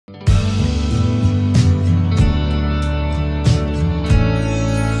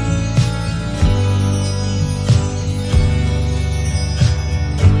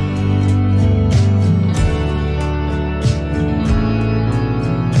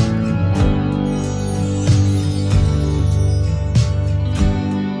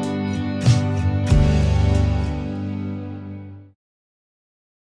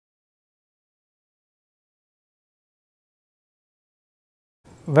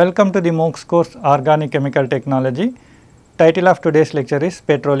Welcome to the MOOCs course Organic Chemical Technology. Title of today's lecture is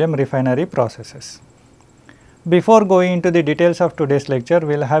Petroleum Refinery Processes. Before going into the details of today's lecture,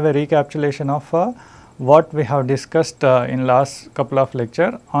 we will have a recapitulation of what we have discussed in last couple of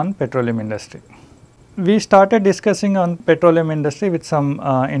lecture on petroleum industry. We started discussing on petroleum industry with some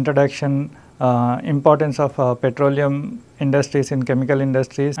introduction, importance of petroleum industries in chemical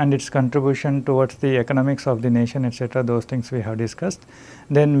industries and its contribution towards the economics of the nation, etc. Those things we have discussed.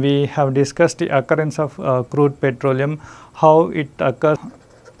 Then we have discussed the occurrence of crude petroleum, how it occurs,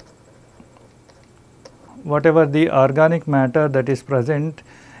 whatever the organic matter that is present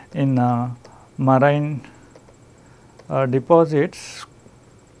in marine deposits,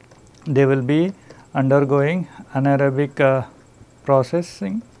 they will be undergoing anaerobic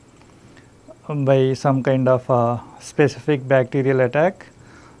processing by some kind of specific bacterial attack,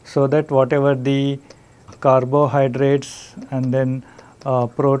 so that whatever the carbohydrates and then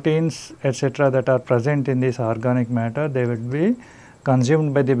proteins etc. that are present in this organic matter, they will be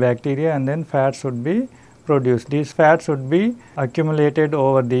consumed by the bacteria and then fats would be produced. These fats would be accumulated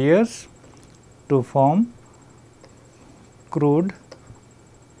over the years to form crude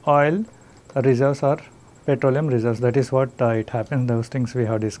oil reserves or petroleum reserves. That is what it happens, those things we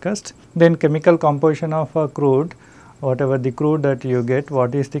have discussed. Then chemical composition of crude, whatever the crude that you get,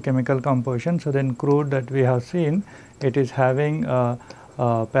 what is the chemical composition. So, then crude that we have seen, it is having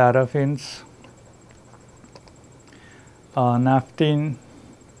paraffins, naphthalene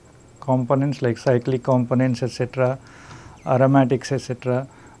components like cyclic components etc., aromatics etc.,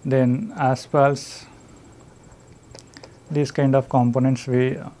 then asphalts, these kind of components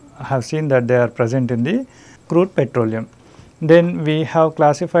we have seen that they are present in the crude petroleum. Then we have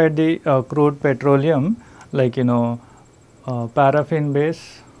classified the crude petroleum like paraffin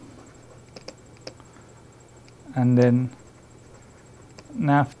base and then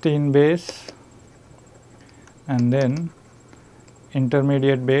naphthalene base and then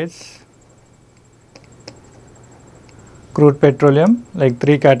intermediate base crude petroleum, like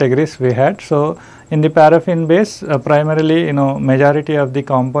three categories we had. So, in the paraffin base primarily majority of the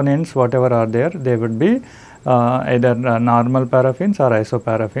components whatever are there, they would be either normal paraffins or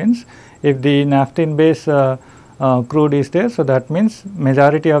isoparaffins. If the naphthalene base crude is there, so that means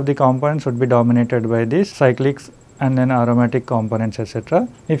majority of the components would be dominated by these cyclics and then aromatic components etc.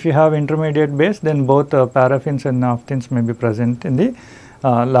 If you have intermediate base, then both paraffins and naphthalenes may be present in the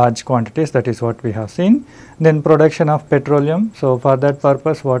large quantities. That is what we have seen. Then production of petroleum. So, for that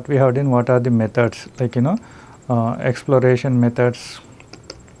purpose what we have done, what are the methods like exploration methods,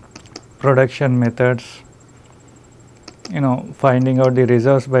 production methods, finding out the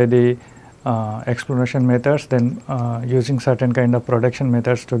reserves by the exploration methods, then using certain kind of production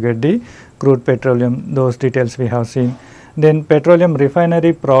methods to get the crude petroleum, those details we have seen. Then petroleum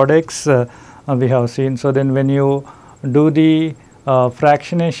refinery products we have seen. So, then when you do the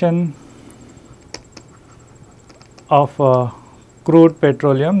fractionation of crude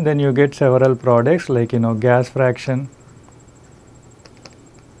petroleum, then you get several products like gas fraction,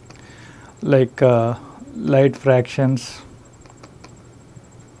 like light fractions,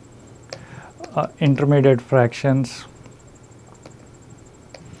 intermediate fractions,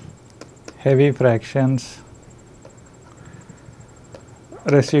 heavy fractions,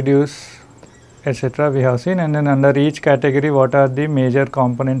 residues etc. we have seen. And then under each category what are the major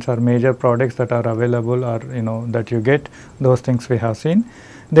components or major products that are available or that you get, those things we have seen.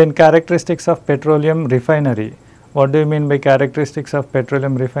 Then characteristics of petroleum refinery. What do you mean by characteristics of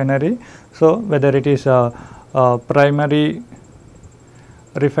petroleum refinery? So, whether it is a primary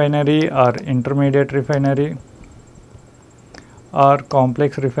refinery or intermediate refinery or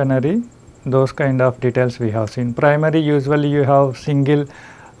complex refinery, those kind of details we have seen. Primary, usually you have single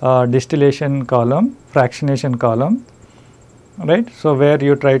distillation column, fractionation column, right. So, where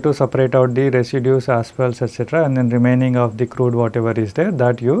you try to separate out the residues, asphalts etc., and then remaining of the crude whatever is there,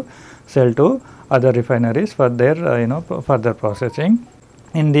 that you sell to other refineries for their further processing.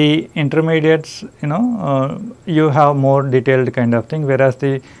 In the intermediates you have more detailed kind of thing, whereas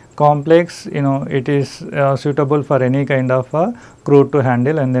the complex it is suitable for any kind of crude to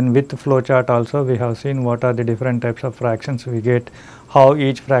handle. And then with flow chart also we have seen what are the different types of fractions we get, how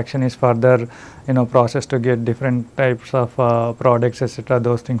each fraction is further processed to get different types of products etc.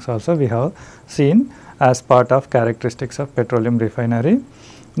 Those things also we have seen as part of characteristics of petroleum refinery.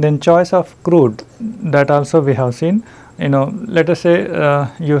 Then choice of crude, that also we have seen. Let us say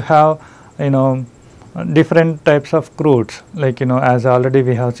you have different types of crudes, like as already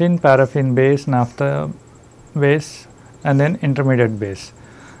we have seen, paraffin base, naphtha base and then intermediate base.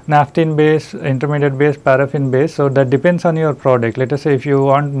 naphthalene base, intermediate base, paraffin base. So, that depends on your product. Let us say if you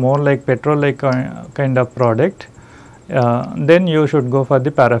want more like petrol like kind of product, then you should go for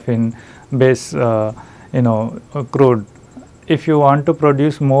the paraffin base crude. If you want to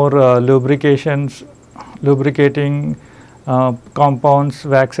produce more lubricating compounds,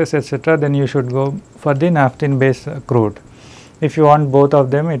 waxes, etc., then you should go for the naphthalene base crude. If you want both of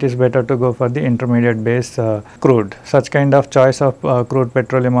them, it is better to go for the intermediate base crude. Such kind of choice of crude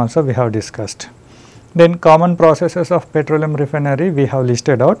petroleum also we have discussed. Then common processes of petroleum refinery we have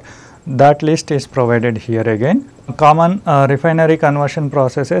listed out. That list is provided here again. Common refinery conversion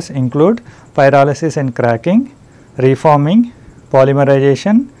processes include pyrolysis and cracking, reforming,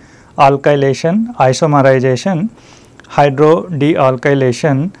 polymerization, alkylation, isomerization,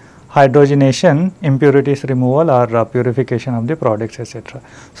 hydrodealkylation, hydrogenation, impurities removal or purification of the products, etc.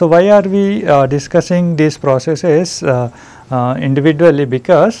 So, why are we discussing these processes individually?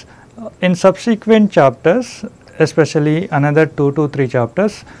 Because in subsequent chapters, especially another 2 to 3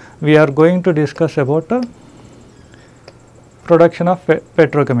 chapters, we are going to discuss about production of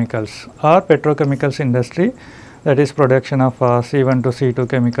petrochemicals or petrochemicals industry, that is production of C1 to C2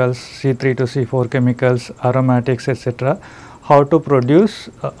 chemicals, C3 to C4 chemicals, aromatics, etc. How to produce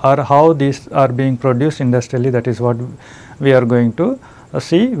or how these are being produced industrially, that is what we are going to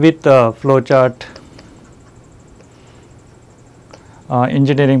see with flow chart,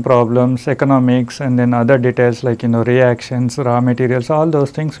 engineering problems, economics, and then other details like reactions, raw materials, all those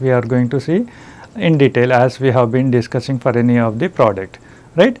things we are going to see in detail as we have been discussing for any of the product,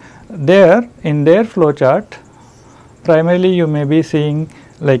 right. There in their flow chart, primarily you may be seeing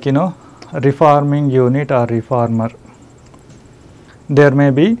like reforming unit or reformer. There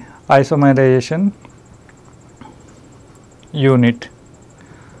may be isomerization unit,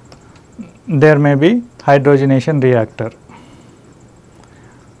 there may be hydrogenation reactor.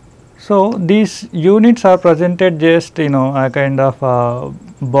 So, these units are presented just a kind of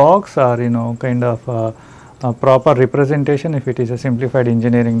box or kind of a proper representation if it is a simplified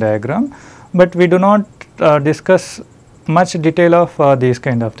engineering diagram, but we do not discuss much detail of these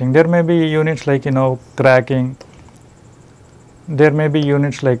kind of thing. There may be units like cracking, there may be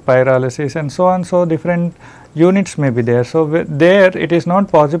units like pyrolysis and so on, so different units may be there. So, there it is not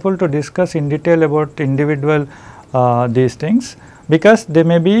possible to discuss in detail about individual these things, because they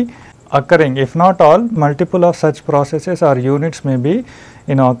may be occurring, if not all, multiple of such processes or units may be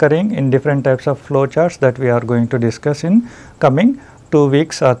occurring in different types of flow charts that we are going to discuss in coming 2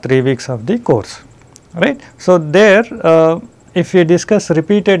 weeks or 3 weeks of the course, right. So, there if we discuss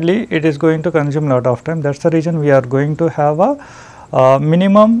repeatedly, it is going to consume lot of time. That is the reason we are going to have a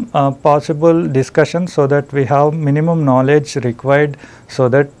minimum possible discussion, so that we have minimum knowledge required, so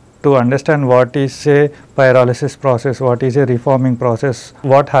that to understand what is a pyrolysis process, what is a reforming process,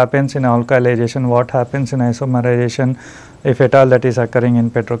 what happens in alkylization, what happens in isomerization, if at all that is occurring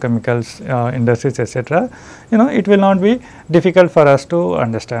in petrochemicals industries, etc. It will not be difficult for us to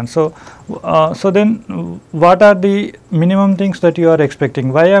understand. So, then what are the minimum things that you are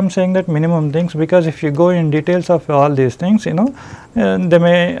expecting? Why I am saying that minimum things? Because if you go in details of all these things, they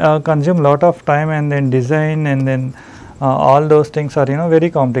may consume lot of time, and then design, and then all those things are very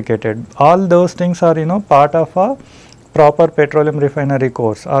complicated. All those things are part of a proper petroleum refinery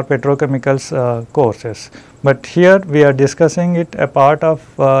course or petrochemicals courses, but here we are discussing it a part of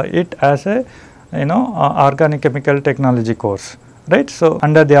it as a organic chemical technology course, right. So,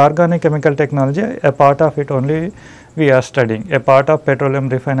 under the organic chemical technology, a part of it only we are studying, a part of petroleum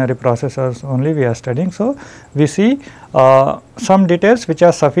refinery processes only we are studying. So, we see some details which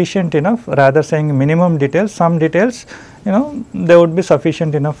are sufficient enough, rather saying minimum details, some details they would be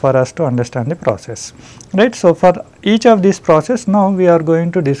sufficient enough for us to understand the process, right. So, for each of these process, now we are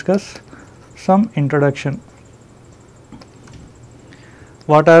going to discuss some introduction.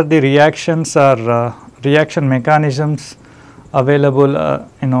 What are the reactions or reaction mechanisms available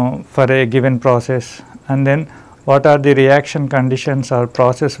for a given process, and then what are the reaction conditions or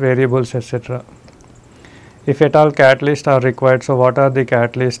process variables, etc. If at all catalysts are required, so what are the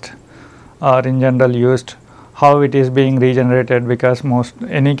catalysts are in general used, how it is being regenerated, because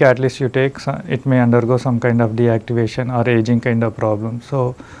any catalyst you take, it may undergo some kind of deactivation or aging kind of problem.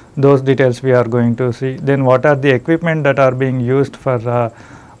 So, those details we are going to see. Then what are the equipment that are being used for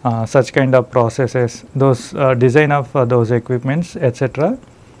such kind of processes, those design of those equipments, etc.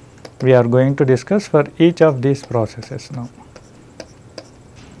 we are going to discuss for each of these processes now.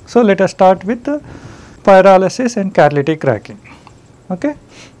 So, let us start with pyrolysis and catalytic cracking. Okay.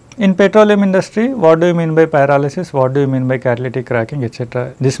 In petroleum industry, what do you mean by pyrolysis, what do you mean by catalytic cracking,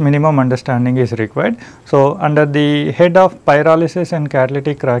 etc. This minimum understanding is required. So, under the head of pyrolysis and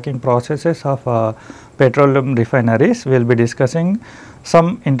catalytic cracking processes of petroleum refineries, we will be discussing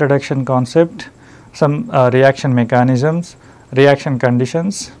some introduction concept, some reaction mechanisms, reaction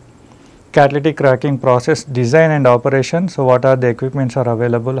conditions, catalytic cracking process design and operation. So, what are the equipments are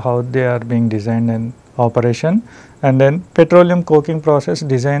available, how they are being designed and operation, and then petroleum coking process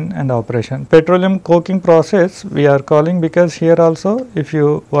design and operation. Petroleum coking process we are calling because here also if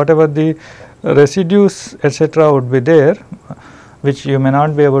you whatever the residues etc. would be there, which you may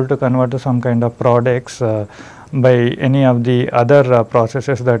not be able to convert to some kind of products by any of the other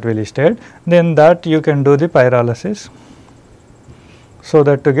processes that we listed, then that you can do the pyrolysis, so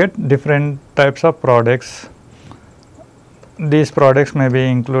that to get different types of products. These products may be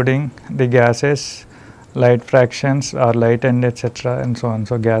including the gases, light fractions or light end etc. and so on.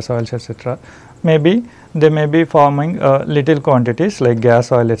 So, gas oils etc. maybe they may be forming little quantities like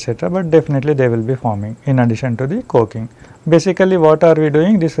gas oil etc., but definitely they will be forming in addition to the coking. Basically what are we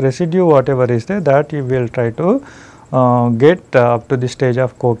doing, this residue whatever is there, that you will try to get up to the stage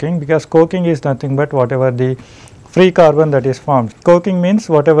of coking, because coking is nothing but whatever the free carbon that is formed. Coking means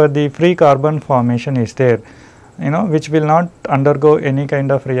whatever the free carbon formation is there, which will not undergo any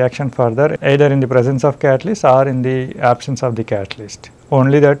kind of reaction further, either in the presence of catalyst or in the absence of the catalyst.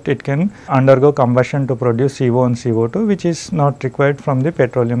 Only that it can undergo combustion to produce CO and CO2, which is not required from the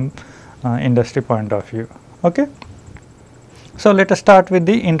petroleum industry point of view. Okay. So, let us start with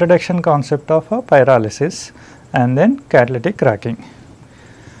the introduction concept of pyrolysis and then catalytic cracking.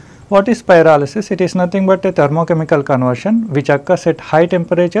 What is pyrolysis? It is nothing but a thermochemical conversion which occurs at high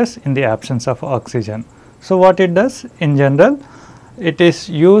temperatures in the absence of oxygen. So, what it does in general, it is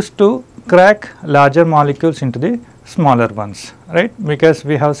used to crack larger molecules into the smaller ones, right, because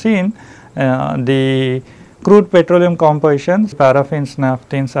we have seen the crude petroleum compositions, paraffins,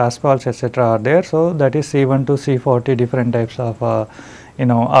 naphthenes, asphalts etc. are there. So, that is C1 to C40 different types of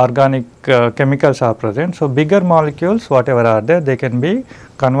organic chemicals are present. So, bigger molecules whatever are there, they can be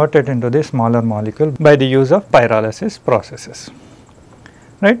converted into the smaller molecule by the use of pyrolysis processes.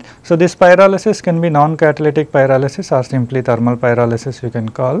 Right. So, this pyrolysis can be non-catalytic pyrolysis or simply thermal pyrolysis you can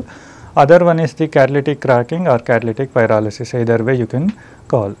call. Other one is the catalytic cracking or catalytic pyrolysis, either way you can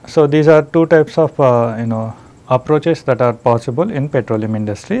call. So, these are two types of approaches that are possible in petroleum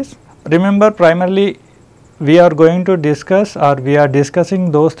industries. Remember, primarily we are going to discuss or we are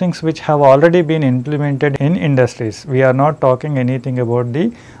discussing those things which have already been implemented in industries. We are not talking anything about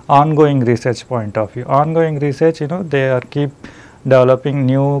the ongoing research point of view. Ongoing research, they are keep developing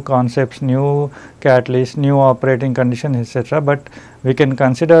new concepts, new catalysts, new operating conditions etc., but we can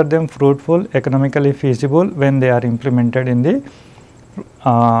consider them fruitful, economically feasible when they are implemented in the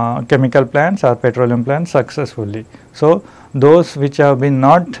chemical plants or petroleum plants successfully. So, those which have been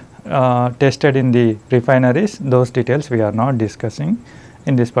not tested in the refineries, those details we are not discussing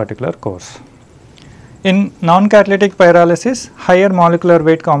in this particular course. In non-catalytic pyrolysis, higher molecular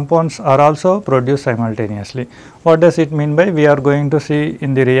weight compounds are also produced simultaneously. What does it mean by? We are going to see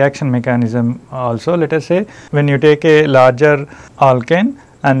in the reaction mechanism also. Let us say when you take a larger alkane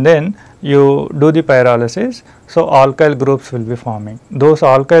and then you do the pyrolysis, so alkyl groups will be forming. Those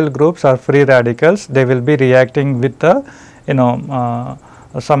alkyl groups are free radicals, they will be reacting with the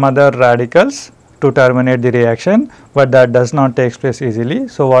some other radicals to terminate the reaction, but that does not take place easily.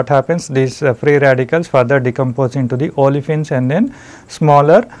 So, what happens, these free radicals further decompose into the olefins and then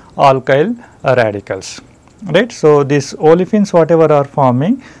smaller alkyl radicals, right. So, these olefins whatever are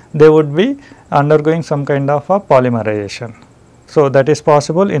forming, they would be undergoing some kind of a polymerization. So, that is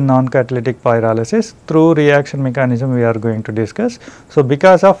possible in non-catalytic pyrolysis through reaction mechanism we are going to discuss. So,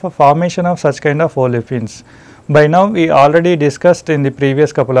 because of a formation of such kind of olefins, by now we already discussed in the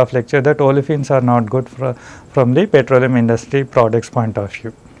previous couple of lectures that olefins are not good from the petroleum industry products point of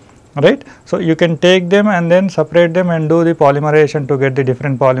view, right. So, you can take them and then separate them and do the polymerization to get the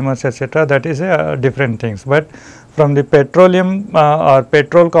different polymers etc., that is different things, but from the petroleum or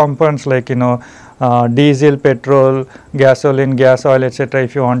petrol compounds like diesel, petrol, gasoline, gas oil etc.,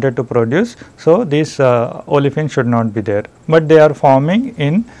 if you wanted to produce, so these olefins should not be there, but they are forming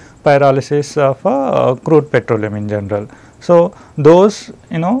in pyrolysis of crude petroleum in general. So, those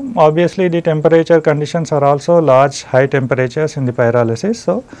obviously the temperature conditions are also large high temperatures in the pyrolysis.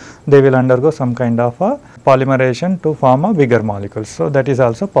 So, they will undergo some kind of a polymerization to form a bigger molecules. So, that is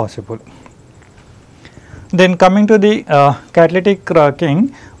also possible. Then coming to the catalytic cracking,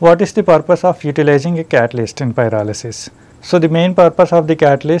 what is the purpose of utilizing a catalyst in pyrolysis? So, the main purpose of the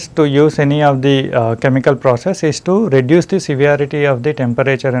catalyst to use any of the chemical process is to reduce the severity of the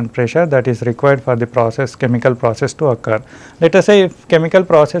temperature and pressure that is required for the process, chemical process to occur. Let us say if chemical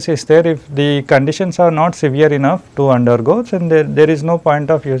process is there, if the conditions are not severe enough to undergo, then there is no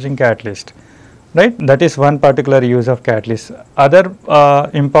point of using catalyst, right. That is one particular use of catalyst. Other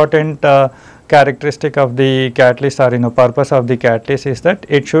important characteristic of the catalyst or purpose of the catalyst is that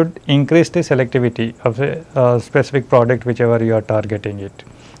it should increase the selectivity of a specific product whichever you are targeting it.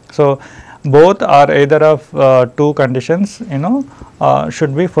 So, both are either of two conditions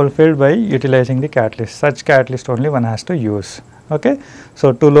should be fulfilled by utilizing the catalyst. Such catalyst only one has to use. Okay.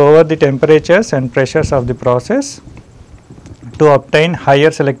 So, to lower the temperatures and pressures of the process, to obtain higher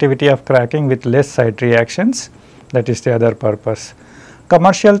selectivity of cracking with less side reactions, that is the other purpose.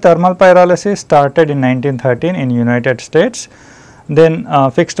 Commercial thermal pyrolysis started in 1913 in United States, then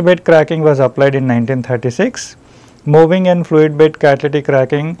fixed bed cracking was applied in 1936, moving and fluid bed catalytic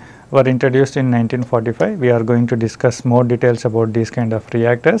cracking were introduced in 1945. We are going to discuss more details about these kind of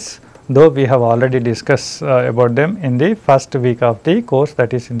reactors, though we have already discussed about them in the first week of the course,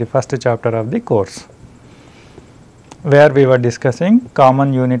 that is in the first chapter of the course, where we were discussing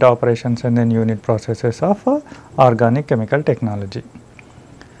common unit operations and then unit processes of organic chemical technology.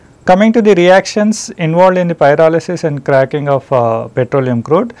 Coming to the reactions involved in the pyrolysis and cracking of petroleum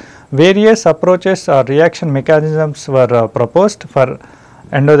crude, various approaches or reaction mechanisms were proposed for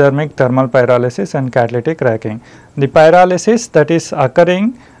endothermic thermal pyrolysis and catalytic cracking. The pyrolysis that is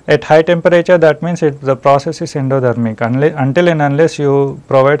occurring at high temperature, that means the process is endothermic. Until and unless you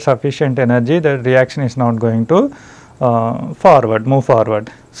provide sufficient energy, the reaction is not going to move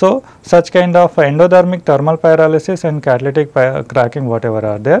forward. So, such kind of endothermic thermal pyrolysis and catalytic cracking whatever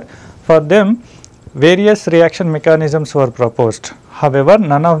are there, for them various reaction mechanisms were proposed. However,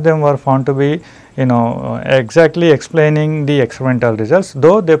 none of them were found to be exactly explaining the experimental results,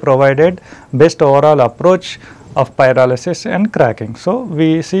 though they provided best overall approach of pyrolysis and cracking. So,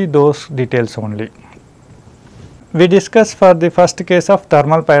 we see those details only. We discuss for the first case of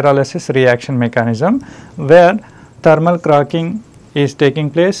thermal pyrolysis reaction mechanism, where thermal cracking is taking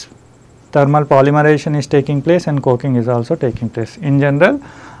place, thermal polymerization is taking place and coking is also taking place. In general,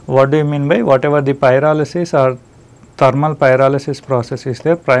 what do you mean by whatever the pyrolysis or thermal pyrolysis process is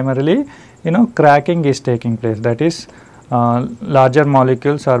there, primarily cracking is taking place, that is larger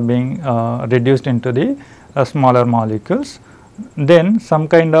molecules are being reduced into the smaller molecules. Then some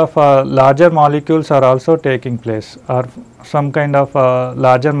kind of larger molecules are also taking place, or some kind of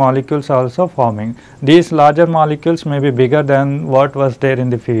larger molecules are also forming. These larger molecules may be bigger than what was there in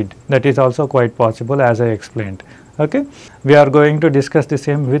the feed, that is also quite possible, as I explained. Okay. We are going to discuss the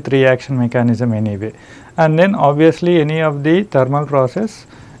same with reaction mechanism anyway. And then obviously any of the thermal process,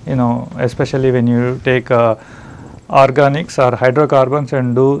 especially when you take organics or hydrocarbons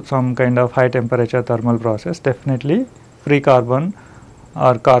and do some kind of high temperature thermal process, definitely free carbon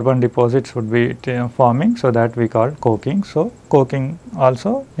or carbon deposits would be forming, so that we call coking. So, coking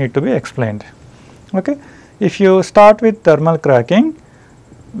also need to be explained. Okay. If you start with thermal cracking,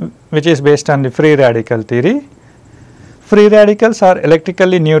 which is based on the free radical theory, free radicals are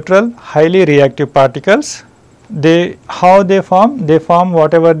electrically neutral, highly reactive particles. How they form? They form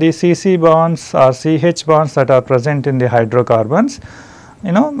whatever the CC bonds or CH bonds that are present in the hydrocarbons.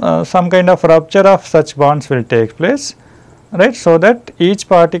 Some kind of rupture of such bonds will take place, right, so that each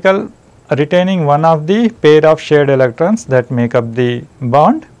particle retaining one of the pair of shared electrons that make up the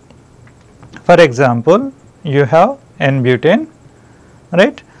bond. For example, you have N-butane,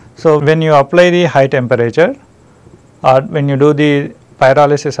 right. So, when you apply the high temperature or when you do the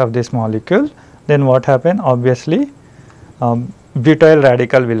pyrolysis of this molecule, then what happen? Obviously, butyl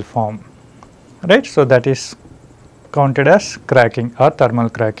radical will form, right. So, that is counted as cracking or thermal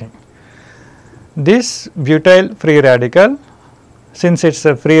cracking. This butyl free radical, since it is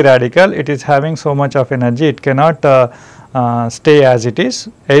a free radical, it is having so much of energy, it cannot stay as it is.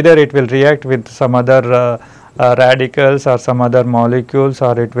 Either it will react with some other radicals or some other molecules,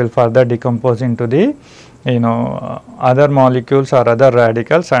 or it will further decompose into the other molecules or other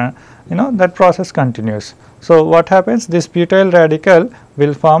radicals, and that process continues. So, what happens? This butyl radical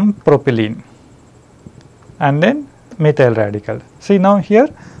will form propylene and then methyl radical. See, now here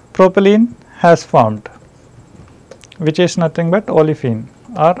propylene has formed, which is nothing but olefin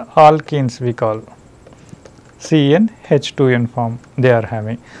or alkenes we call, CN H2N form they are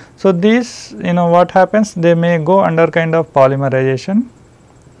having. So, these what happens, they may go under kind of polymerization,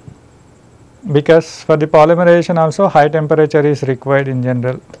 because for the polymerization also high temperature is required in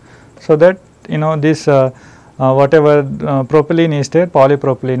general. So, that this whatever propylene is there,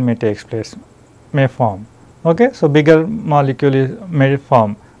 polypropylene may take place, may form. Okay, so bigger molecule is may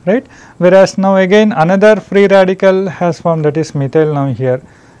form, right. Whereas now again another free radical has formed, that is methyl. Now here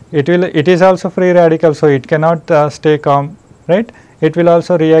it is also free radical, so it cannot stay calm, right. It will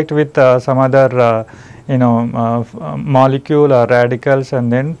also react with some other molecule or radicals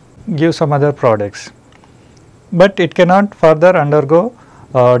and then give some other products, but it cannot further undergo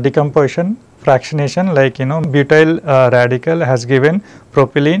decomposition, fractionation, like butyl radical has given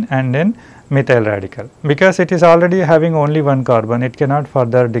propylene and then methyl radical, because it is already having only one carbon, it cannot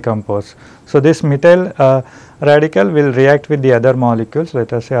further decompose. So, this methyl radical will react with the other molecules,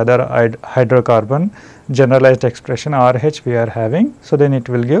 let us say other hydrocarbon, generalized expression RH we are having. So, then it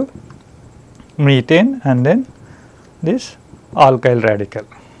will give methane and then this alkyl radical.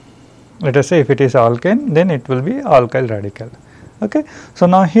 Let us say if it is alkane, then it will be alkyl radical. Okay. So,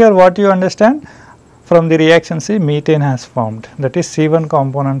 now here what you understand from the reaction, see, methane has formed, that is C1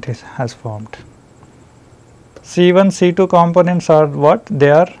 component has formed. C1, C2 components are what?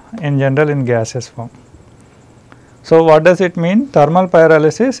 They are in general in gaseous form. So, what does it mean? Thermal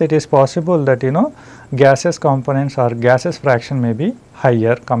pyrolysis, it is possible that gaseous components or gaseous fraction may be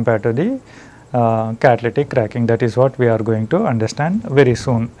higher compared to the catalytic cracking. That is what we are going to understand very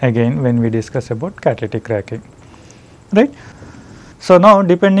soon again when we discuss about catalytic cracking, right. So, now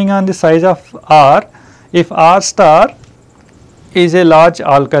depending on the size of R, if R star is a large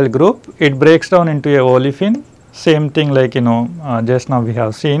alkyl group, it breaks down into a olefin, same thing like just now we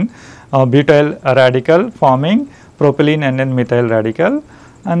have seen butyl radical forming propylene and then methyl radical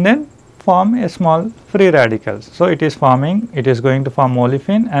and then form a small free radicals. So, it is going to form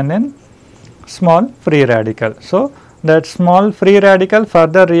olefin and then small free radical. So, that small free radical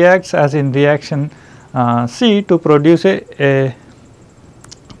further reacts as in reaction C to produce a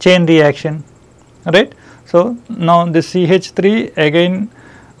chain reaction, right. So, now this CH3 again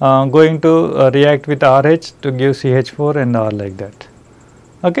going to react with RH to give CH4 and all like that.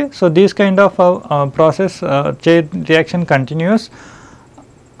 Okay. So, this kind of process chain reaction continues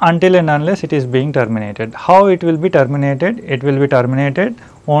until and unless it is being terminated. How it will be terminated? It will be terminated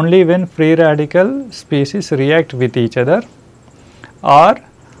only when free radical species react with each other or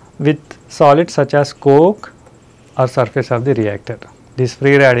with solids such as coke or surface of the reactor. This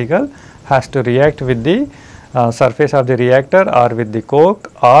free radical has to react with the surface of the reactor or with the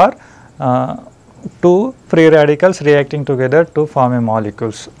coke or two free radicals reacting together to form a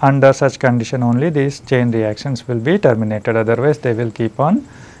molecules. Under such condition only these chain reactions will be terminated, otherwise they will keep on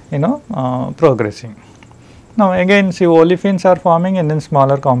progressing. Now, again see olefins are forming and then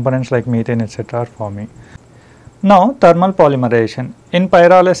smaller components like methane etc. are forming. Now, thermal polymerization. In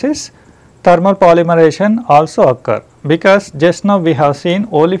pyrolysis, thermal polymerization also occur, because just now we have seen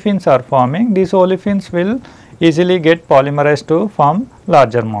olefins are forming. These olefins will easily get polymerized to form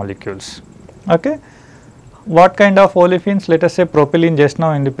larger molecules. Okay. What kind of olefins? Let us say propylene, just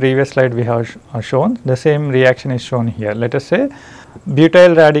now in the previous slide we have shown, the same reaction is shown here. Let us say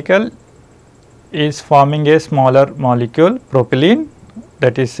butyl radical is forming a smaller molecule propylene,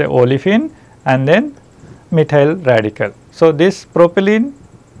 that is a olefin, and then methyl radical. So, this propylene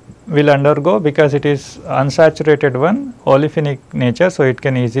will undergo, because it is unsaturated one, olefinic nature. So, it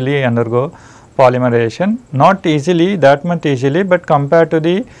can easily undergo polymerization, not easily, that much easily, but compared to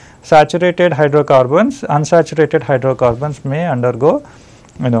the saturated hydrocarbons, unsaturated hydrocarbons may undergo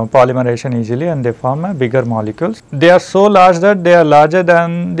polymerization easily and they form a bigger molecules. They are so large that they are larger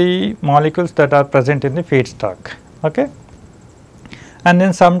than the molecules that are present in the feedstock. Okay. And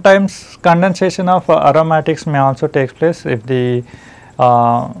then sometimes condensation of aromatics may also take place if the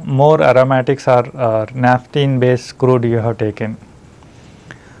more aromatics are naphthalene based crude you have taken.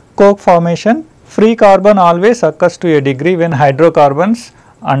 Coke formation. Free carbon always occurs to a degree when hydrocarbons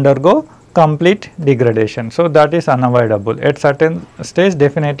undergo complete degradation. So, that is unavoidable. At certain stage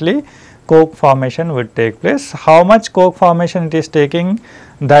definitely coke formation would take place. How much coke formation it is taking,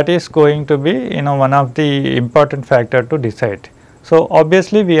 that is going to be one of the important factor to decide. So,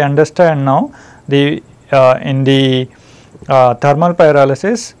 obviously we understand now the in the thermal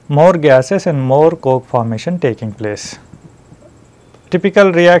pyrolysis more gases and more coke formation taking place.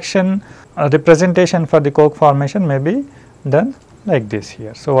 Typical reaction representation for the coke formation may be done like this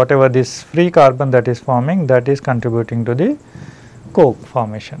here. So, whatever this free carbon that is forming, that is contributing to the coke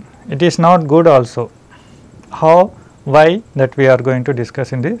formation. It is not good also. How, why, that we are going to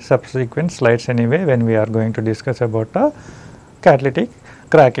discuss in the subsequent slides anyway, when we are going to discuss about the catalytic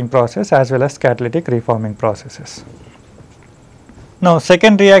cracking process as well as catalytic reforming processes. Now,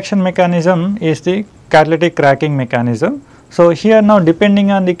 second reaction mechanism is the catalytic cracking mechanism. So, here now depending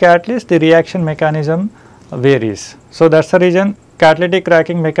on the catalyst, the reaction mechanism varies. So, that is the reason catalytic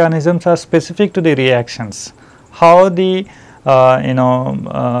cracking mechanisms are specific to the reactions. How the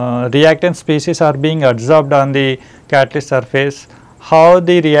reactant species are being absorbed on the catalyst surface, how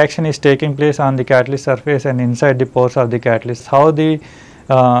the reaction is taking place on the catalyst surface and inside the pores of the catalyst, how the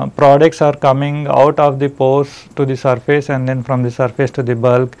products are coming out of the pores to the surface and then from the surface to the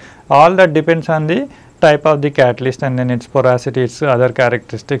bulk, all that depends on the type of the catalyst and then its porosity, its other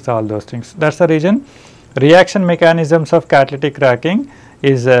characteristics, all those things. That is the reason reaction mechanisms of catalytic cracking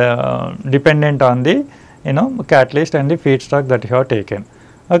is dependent on the catalyst and the feedstock that you have taken.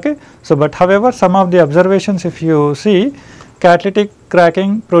 Okay. So, but however, some of the observations, if you see, catalytic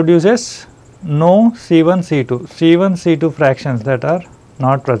cracking produces no C1 C2 fractions that are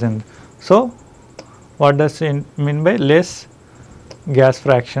not present. So, what does it mean by less gas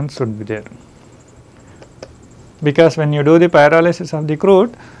fractions should be there? Because when you do the pyrolysis of the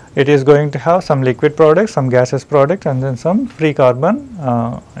crude, it is going to have some liquid products, some gaseous products and then some free carbon,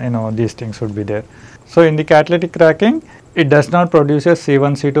 these things should be there. So, in the catalytic cracking, it does not produce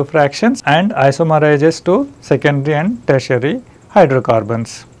C1 C2 fractions and isomerizes to secondary and tertiary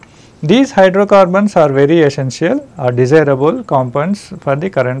hydrocarbons. These hydrocarbons are very essential or desirable compounds for the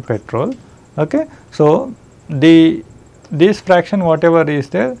current petrol. Okay. So, this fraction whatever is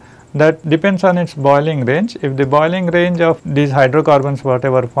there, that depends on its boiling range. If the boiling range of these hydrocarbons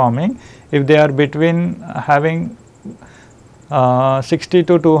whatever forming, if they are between having 60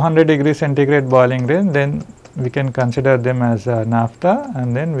 to 200 degrees centigrade boiling range, then we can consider them as naphtha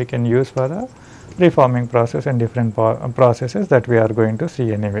and then we can use for a reforming process and different processes that we are going to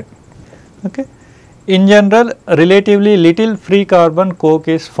see anyway. Okay. In general, relatively little free carbon coke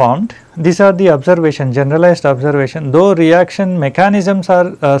is formed. These are the observation, generalized observation, though reaction mechanisms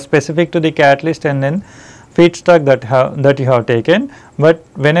are specific to the catalyst and then feedstock that you have taken, but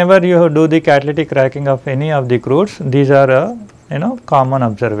whenever you do the catalytic cracking of any of the crudes, these are common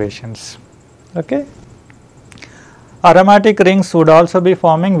observations. Okay. Aromatic rings would also be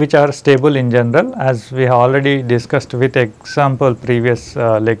forming, which are stable in general, as we have already discussed with example previous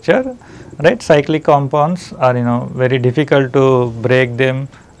lecture, right. Cyclic compounds are very difficult to break them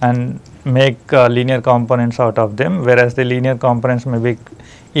and make linear components out of them, whereas the linear components may be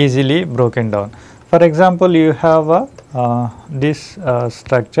easily broken down. For example, you have this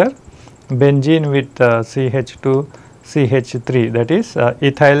structure benzene with CH2 CH3, that is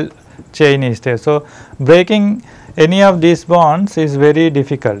ethyl chain is there. So, breaking any of these bonds is very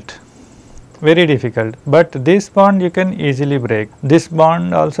difficult, but this bond you can easily break, this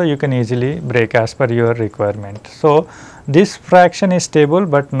bond also you can easily break as per your requirement. So, this fraction is stable,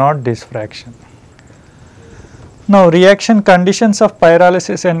 but not this fraction. Now, reaction conditions of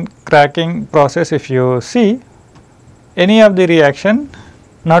pyrolysis and cracking process, if you see any of the reaction,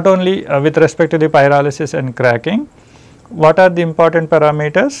 not only with respect to the pyrolysis and cracking, what are the important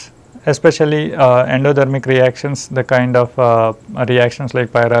parameters, especially endothermic reactions, the kind of reactions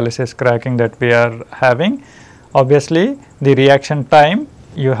like pyrolysis, cracking that we are having. Obviously, the reaction time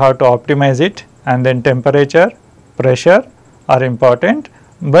you have to optimize it, and then temperature, pressure are important.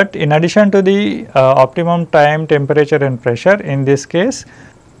 But in addition to the optimum time, temperature and pressure, in this case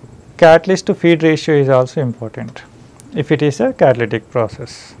catalyst to feed ratio is also important if it is a catalytic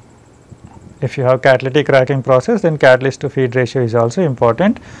process. If you have catalytic cracking process, then catalyst to feed ratio is also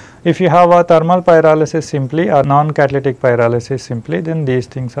important. If you have a thermal pyrolysis simply or non-catalytic pyrolysis simply, then these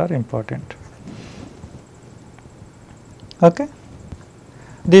things are important. Okay.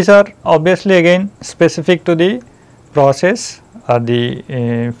 These are obviously again specific to the process or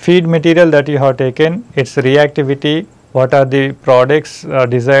the feed material that you have taken, its reactivity, what are the products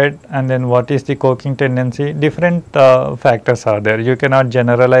desired, and then what is the coking tendency. Different factors are there. You cannot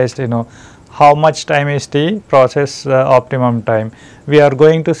generalize, how much time is the process optimum time. We are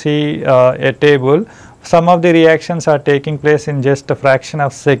going to see a table. Some of the reactions are taking place in just a fraction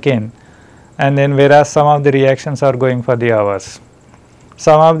of second, and then whereas some of the reactions are going for the hours.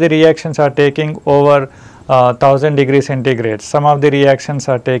 Some of the reactions are taking over 1000 degrees centigrade. Some of the reactions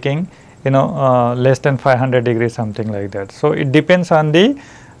are taking less than 500 degrees, something like that. So, it depends on the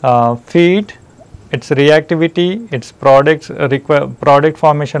feed, its reactivity, its product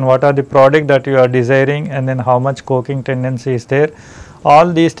formation, what are the product that you are desiring, and then how much coking tendency is there.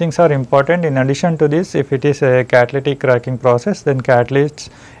 All these things are important. In addition to this, if it is a catalytic cracking process, then catalysts,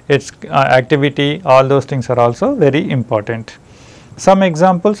 its activity, all those things are also very important. Some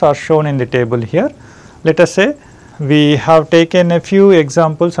examples are shown in the table here. Let us say we have taken a few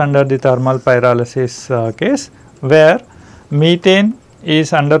examples under the thermal pyrolysis case, where methane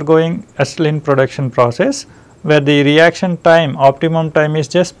is undergoing acetylene production process, where the reaction time, optimum time is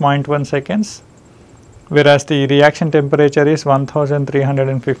just 0.1 seconds, whereas the reaction temperature is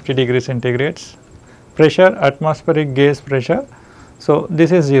 1350 degrees centigrade. Pressure, atmospheric gas pressure. So,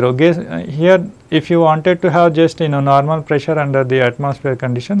 this is 0. Gas here, if you wanted to have just normal pressure under the atmosphere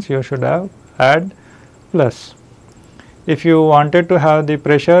conditions, you should have add plus. If you wanted to have the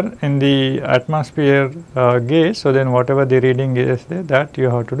pressure in the atmosphere gas, so then whatever the reading is there, that you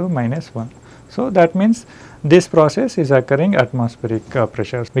have to do -1. So, that means this process is occurring atmospheric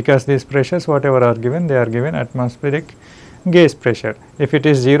pressures, because these pressures whatever are given, they are given atmospheric gas pressure. If it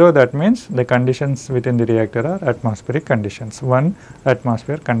is 0, that means the conditions within the reactor are atmospheric conditions. 1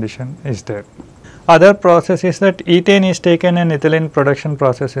 atmosphere condition is there. Other process is that ethane is taken and ethylene production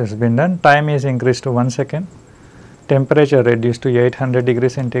process has been done. Time is increased to 1 second. Temperature reduced to 800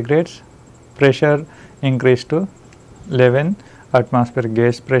 degrees centigrade. Pressure increased to 11 atmospheric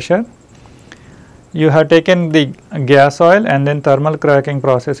gas pressure. You have taken the gas oil and then thermal cracking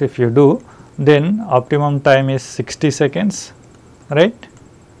process if you do, then optimum time is 60 seconds, right.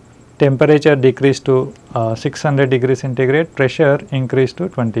 Temperature decreased to 600 degrees centigrade, pressure increased to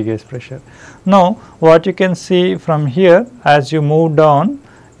 20 gas pressure. Now, what you can see from here, as you move down,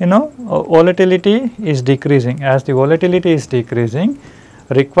 volatility is decreasing. As the volatility is decreasing,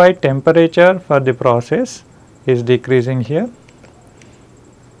 required temperature for the process is decreasing here,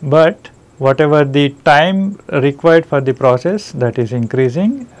 but whatever the time required for the process, that is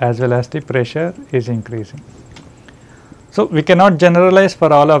increasing, as well as the pressure is increasing. So, we cannot generalize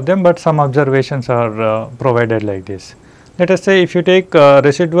for all of them, but some observations are provided like this. Let us say if you take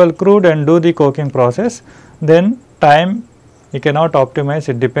residual crude and do the coking process, then time you cannot optimize,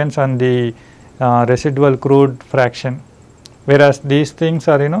 it depends on the residual crude fraction, whereas these things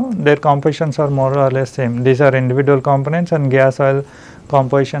are their compositions are more or less same. These are individual components, and gas oil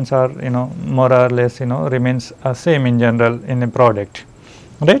compositions are more or less remains same in general in a product,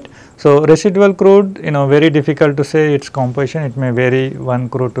 right. So, residual crude very difficult to say its composition, it may vary one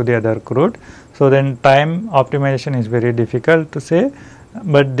crude to the other crude. So, then time optimization is very difficult to say,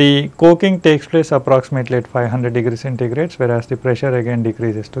 but the coking takes place approximately at 500 degrees centigrade, whereas the pressure again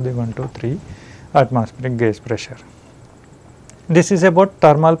decreases to the 1 to 3 atmospheric gas pressure. This is about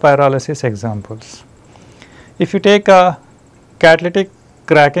thermal pyrolysis examples. If you take a catalytic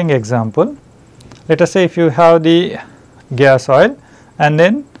cracking example, let us say if you have the gas oil and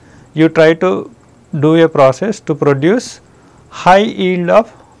then you try to do a process to produce high yield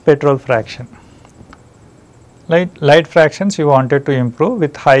of petrol fraction. Light fractions you wanted to improve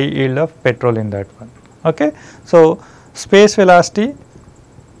with high yield of petrol in that one. Okay. So, space velocity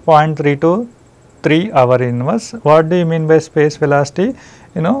 0.323 hour inverse. What do you mean by space velocity?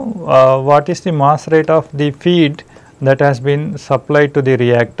 What is the mass rate of the feed that has been supplied to the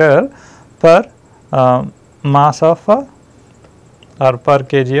reactor per mass of or per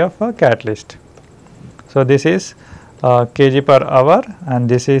kg of a catalyst. So, this is kg per hour and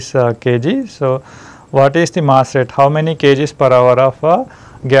this is kg. So, what is the mass rate? How many kgs per hour of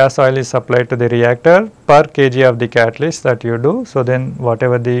gas oil is supplied to the reactor per kg of the catalyst that you do. So, then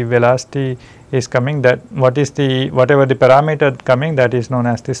whatever the velocity is coming, that whatever the parameter coming, that is known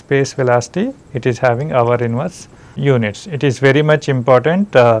as the space velocity, it is having hour inverse units. It is very much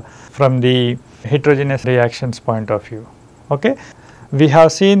important from the heterogeneous reactions point of view. Okay. We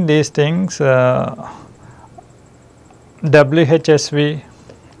have seen these things WHSV,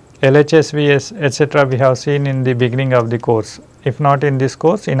 LHSV, etc. we have seen in the beginning of the course. If not in this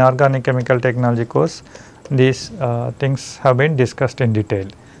course, in organic chemical technology course, these things have been discussed in detail.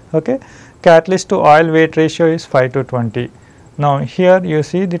 Okay. Catalyst to oil weight ratio is 5 to 20. Now, here you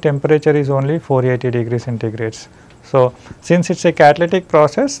see the temperature is only 480 degrees centigrade. So, since it is a catalytic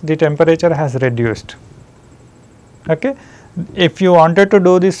process, the temperature has reduced. Okay. If you wanted to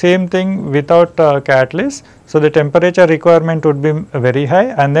do the same thing without catalyst, so the temperature requirement would be very high,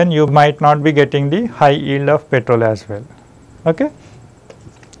 and then you might not be getting the high yield of petrol as well. Okay.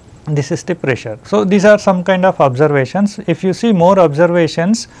 This is the pressure. So, these are some kind of observations. If you see more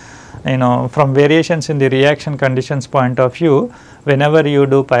observations from variations in the reaction conditions point of view, whenever you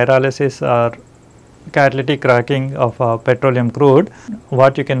do pyrolysis or catalytic cracking of petroleum crude,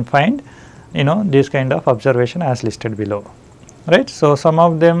 what you can find this kind of observation as listed below, right. So, some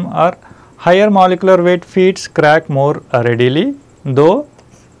of them are higher molecular weight feeds crack more readily, though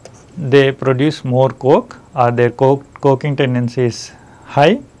they produce more coke or their coking tendency is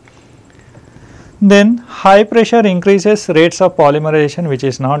high. Then high pressure increases rates of polymerization, which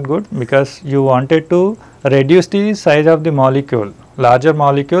is not good, because you wanted to reduce the size of the molecule. Larger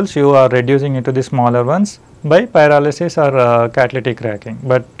molecules you are reducing into the smaller ones by pyrolysis or catalytic cracking,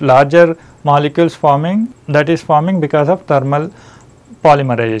 but larger molecules forming, that is forming because of thermal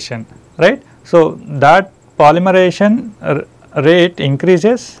polymerization, right. So, that polymerization rate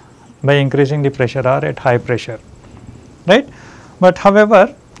increases by increasing the pressure or at high pressure, right. But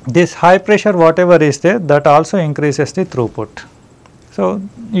however, this high pressure whatever is there, that also increases the throughput. So,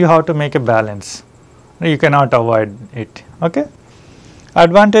 you have to make a balance, you cannot avoid it. Okay.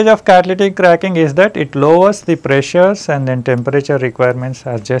 Advantage of catalytic cracking is that it lowers the pressures and then temperature requirements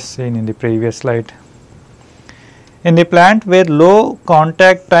as just seen in the previous slide. In the plant where low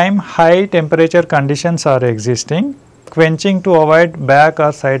contact time, high temperature conditions are existing, quenching to avoid back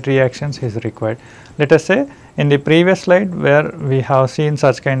or side reactions is required. Let us say in the previous slide where we have seen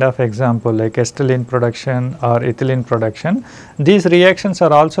such kind of example like acetylene production or ethylene production, these reactions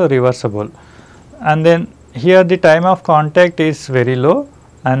are also reversible, and then here the time of contact is very low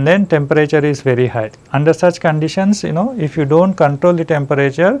and then temperature is very high. Under such conditions, if you do not control the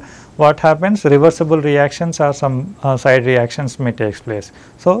temperature, what happens, reversible reactions or some side reactions may take place.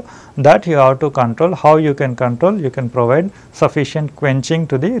 So, that you have to control. How you can control? You can provide sufficient quenching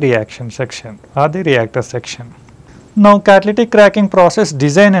to the reaction section or the reactor section. Now, catalytic cracking process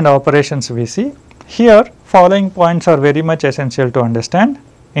design and operations we see. Here following points are very much essential to understand: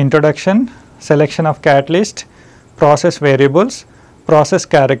 introduction, selection of catalyst, process variables, process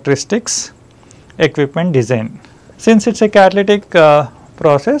characteristics, equipment design. Since it is a catalytic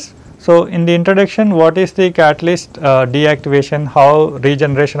process, so in the introduction, what is the catalyst deactivation, how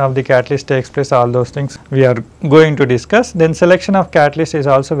regeneration of the catalyst takes place, all those things we are going to discuss. Then selection of catalyst is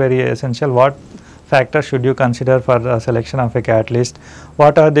also very essential. What factors should you consider for the selection of a catalyst?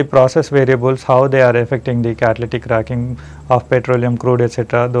 What are the process variables, how they are affecting the catalytic cracking of petroleum, crude,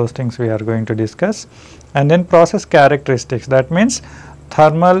 etc. Those things we are going to discuss. And then process characteristics, that means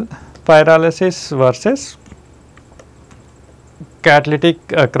thermal pyrolysis versus catalytic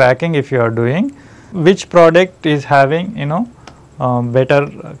cracking if you are doing, which product is having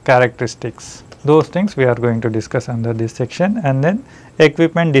better characteristics. Those things we are going to discuss under this section. And then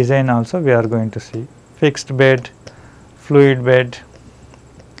equipment design also we are going to see: fixed bed, fluid bed,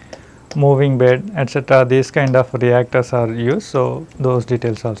 moving bed, etc. These kind of reactors are used. So, those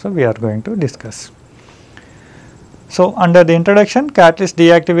details also we are going to discuss. So, under the introduction, catalyst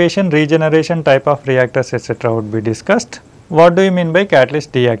deactivation, regeneration, type of reactors, etc. would be discussed. What do you mean by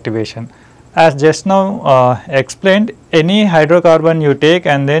catalyst deactivation? As just now explained, any hydrocarbon you take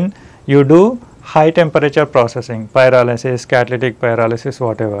and then you do high temperature processing, pyrolysis, catalytic pyrolysis,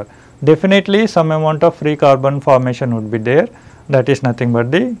 whatever, definitely some amount of free carbon formation would be there. That is nothing but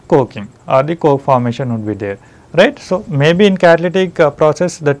the coking or the coke formation would be there, right. So, maybe in catalytic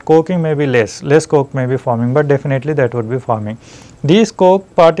process that coking may be less coke may be forming, but definitely that would be forming. These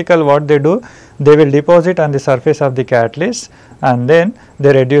coke particle, what they do, they will deposit on the surface of the catalyst and then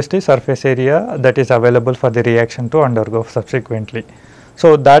they reduce the surface area that is available for the reaction to undergo subsequently.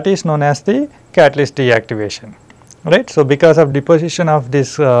 So, that is known as the catalyst deactivation, right. So, because of deposition of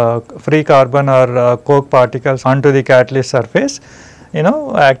this free carbon or coke particles onto the catalyst surface,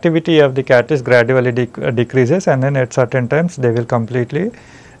 activity of the catalyst gradually decreases and then at certain times they will completely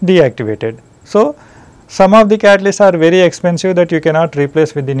deactivated. So, some of the catalysts are very expensive that you cannot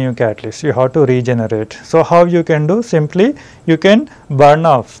replace with the new catalyst, you have to regenerate. So, how you can do? Simply you can burn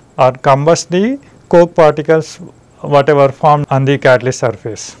off or combust the coke particles whatever formed on the catalyst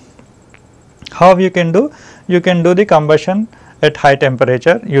surface. How you can do? You can do the combustion at high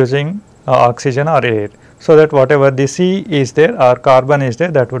temperature using oxygen or air. So, that whatever the C is there or carbon is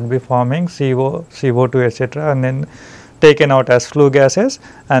there, that would be forming CO, CO2, etc. and then taken out as flue gases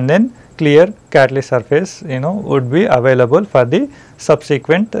and then clear catalyst surface would be available for the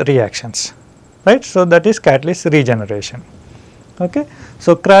subsequent reactions, right. So, that is catalyst regeneration. Okay.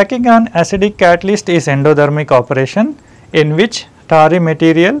 So, cracking on acidic catalyst is endothermic operation in which tarry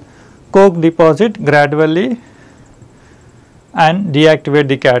material coke deposit gradually and deactivate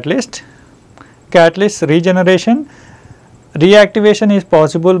the catalyst. Catalyst regeneration, reactivation is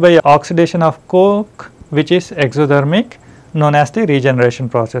possible by oxidation of coke which is exothermic, known as the regeneration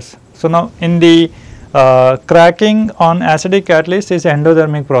process. So, now in the cracking on acidic catalyst is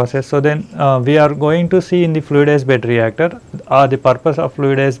endothermic process. So, then we are going to see in the fluidized bed reactor the purpose of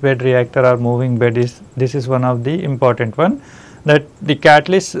fluidized bed reactor or moving bed is, this is one of the important one, that the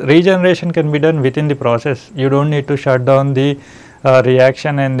catalyst regeneration can be done within the process. You do not need to shut down the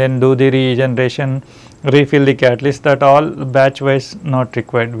reaction and then do the regeneration, refill the catalyst, that all batch wise not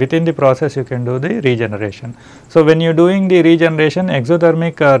required. Within the process you can do the regeneration. So, when you are doing the regeneration,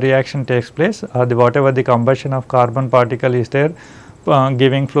 exothermic reaction takes place, whatever the combustion of carbon particle is there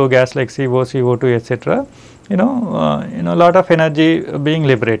giving flue gas like CO, CO2, etc. Lot of energy being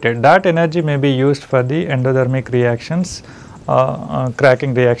liberated. That energy may be used for the endothermic reactions,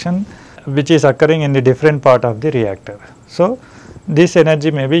 cracking reaction. which is occurring in the different part of the reactor. So, this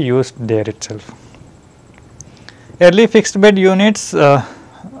energy may be used there itself. Early fixed bed units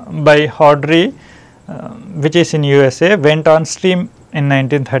by Hodry, which is in USA, went on stream in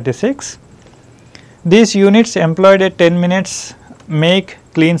 1936. These units employed a 10 minutes make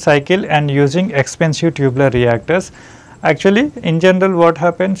clean cycle and using expensive tubular reactors. Actually, in general what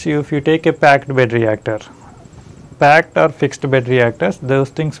happens if you take a packed bed reactor, packed or fixed bed reactors, those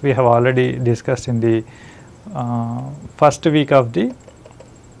things we have already discussed in the first week of the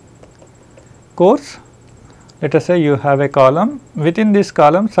course. Let us say you have a column, within this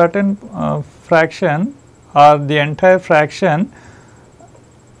column certain fraction or the entire fraction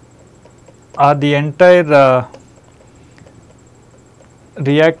or the entire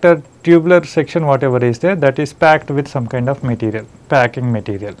reactor tubular section whatever is there, that is packed with some kind of material, packing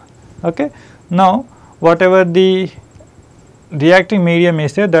material. Okay. Now, whatever the reacting medium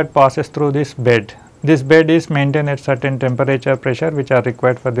is there, that passes through this bed. This bed is maintained at certain temperature, pressure which are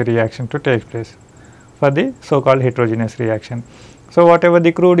required for the reaction to take place, for the so called heterogeneous reaction. So, whatever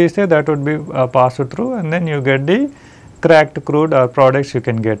the crude is there, that would be passed through, and then you get the cracked crude or products you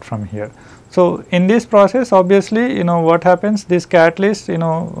can get from here. So, in this process obviously what happens, this catalyst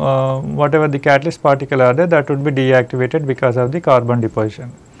whatever the catalyst particle are there, that would be deactivated because of the carbon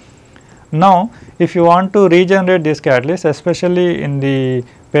deposition. Now, if you want to regenerate this catalyst, especially in the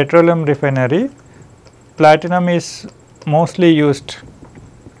petroleum refinery, platinum is mostly used,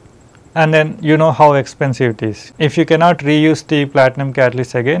 and then you know how expensive it is. If you cannot reuse the platinum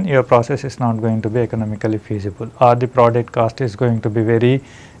catalyst again, your process is not going to be economically feasible, or the product cost is going to be very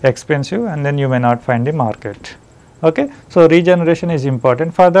expensive, and then you may not find the market. Okay. So, regeneration is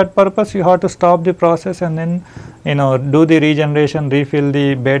important. For that purpose you have to stop the process and then do the regeneration, refill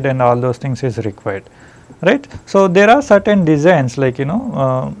the bed, and all those things is required, right. So, there are certain designs like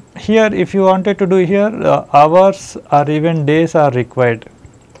here if you wanted to do here hours or even days are required,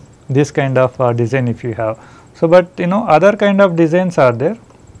 this kind of design if you have. So, but other kind of designs are there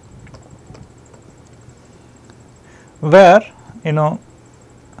where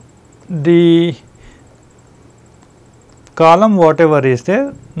the column whatever is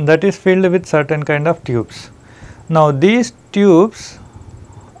there, that is filled with certain kind of tubes. Now, these tubes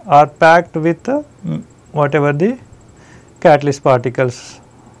are packed with whatever the catalyst particles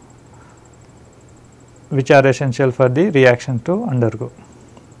which are essential for the reaction to undergo.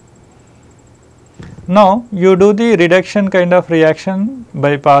 Now, you do the reduction kind of reaction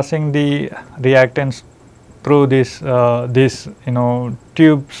by passing the reactants through this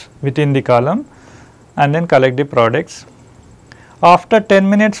tubes within the column and then collect the products. After 10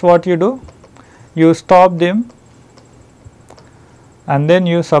 minutes what you do? You stop them and then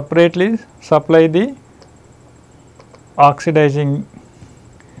you separately supply the oxidizing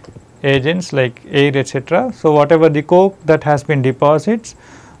agents like air etc. So, whatever the coke that has been deposit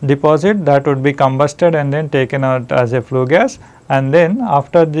that would be combusted and then taken out as a flue gas, and then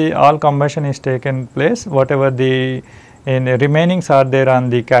after the all combustion is taken place, whatever the remainings are there on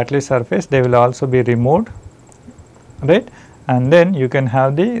the catalyst surface, they will also be removed, right, and then you can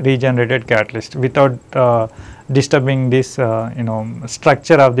have the regenerated catalyst without disturbing this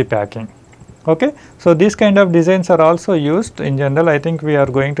structure of the packing. Okay. So, these kind of designs are also used in general. I think we are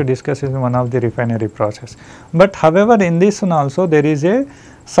going to discuss in one of the refinery process, but however in this one also there is a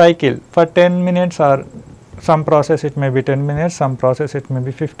cycle for 10 minutes or some process it may be 10 minutes, some process it may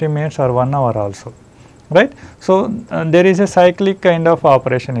be 50 minutes or 1 hour also, right. So, there is a cyclic kind of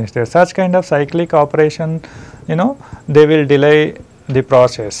operation is there. Such kind of cyclic operation they will delay the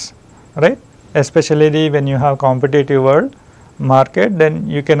process, right, especially when you have competitive world market, then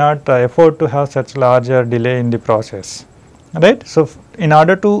you cannot afford to have such larger delay in the process, right. So, in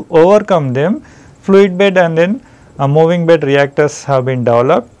order to overcome them, fluid bed and then moving bed reactors have been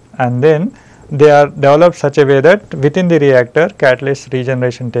developed, and then they are developed such a way that within the reactor catalyst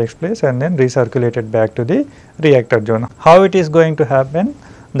regeneration takes place and then recirculated back to the reactor zone. How it is going to happen,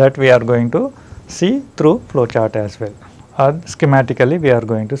 that we are going to see through flow chart as well, or schematically we are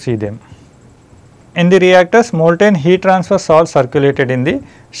going to see them. In the reactors, molten heat transfer salts circulated in the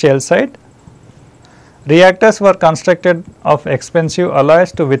shell side. Reactors were constructed of expensive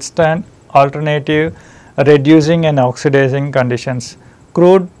alloys to withstand alternative reducing and oxidizing conditions.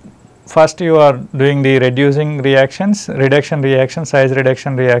 Crude, first you are doing the reduction reactions, size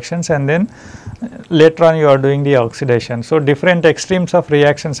reduction reactions, and then later on you are doing the oxidation. So, different extremes of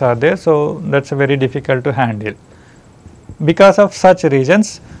reactions are there. So, that is very difficult to handle. Because of such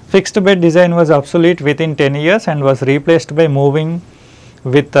reasons, fixed bed design was obsolete within 10 years and was replaced by moving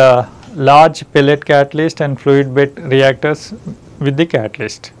with large pellet catalyst and fluid bed reactors with the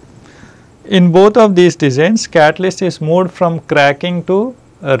catalyst. In both of these designs, catalyst is moved from cracking to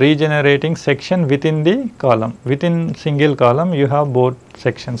a regenerating section within the column. Within single column you have both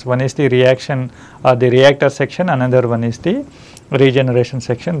sections, one is the reaction or the reactor section, another one is the regeneration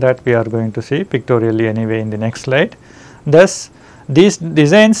section, that we are going to see pictorially anyway in the next slide. Thus, these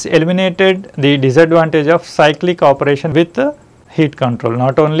designs eliminated the disadvantage of cyclic operation with heat control.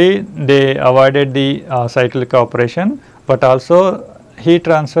 Not only they avoided the cyclic operation, but also heat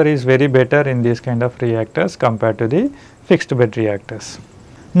transfer is very better in these kind of reactors compared to the fixed bed reactors.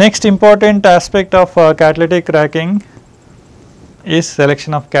 Next important aspect of catalytic cracking is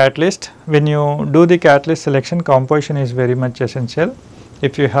selection of catalyst. When you do the catalyst selection, composition is very much essential.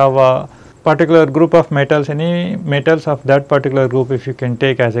 If you have a particular group of metals, any metals of that particular group if you can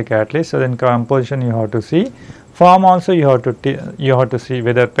take as a catalyst, so then composition you have to see. Form also you have to see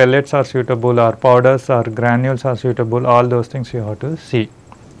whether pellets are suitable or powders or granules are suitable, all those things you have to see.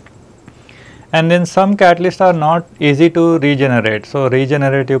 And then some catalysts are not easy to regenerate. So,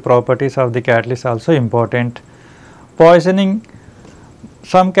 regenerative properties of the catalyst also important. Poisoning,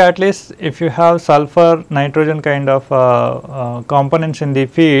 some catalysts, if you have sulfur, nitrogen kind of components in the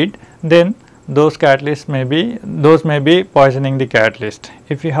feed, then those catalysts may be poisoning the catalyst.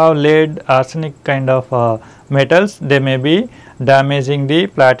 If you have lead, arsenic kind of metals, they may be damaging the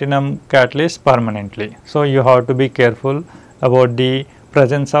platinum catalyst permanently. So, you have to be careful about the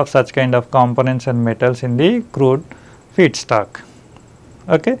presence of such kind of components and metals in the crude feedstock.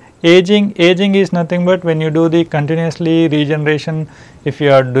 Okay. Aging is nothing but when you do the continuously regeneration, if you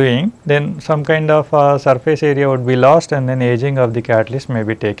are doing, then some kind of surface area would be lost and then aging of the catalyst may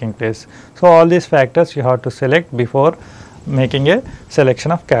be taking place. So, all these factors you have to select before making a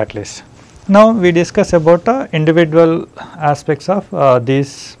selection of catalyst. Now, we discuss about individual aspects of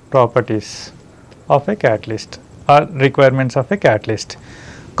these properties of a catalyst or requirements of a catalyst.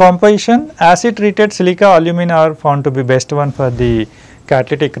 Composition, acid treated silica alumina are found to be best one for the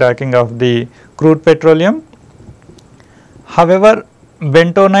catalytic cracking of the crude petroleum. However,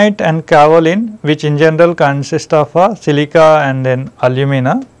 bentonite and kaolin, which in general consist of silica and then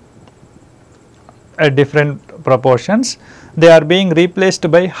alumina at different proportions, they are being replaced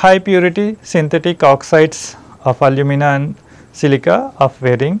by high purity synthetic oxides of alumina and silica of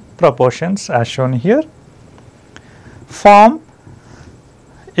varying proportions as shown here. Form,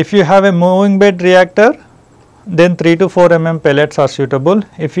 if you have a moving bed reactor, then 3 to 4 mm pellets are suitable.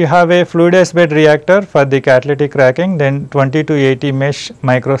 If you have a fluidized bed reactor for the catalytic cracking, then 20 to 80 mesh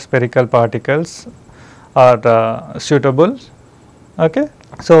microspherical particles are suitable. Okay.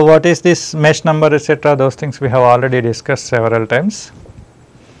 So, what is this mesh number, etc., those things we have already discussed several times.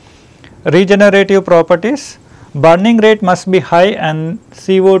 Regenerative properties, burning rate must be high and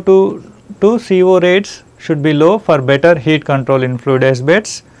CO2 to CO rates should be low for better heat control in fluidized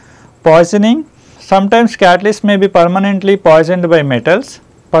beds. Poisoning, sometimes catalysts may be permanently poisoned by metals,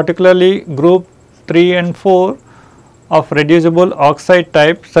 particularly group 3 and 4 of reducible oxide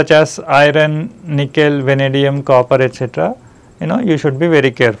type such as iron, nickel, vanadium, copper, etc. You should be very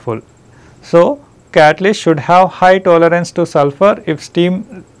careful. So, catalyst should have high tolerance to sulfur if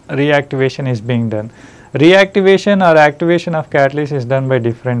steam reactivation is being done. Reactivation or activation of catalyst is done by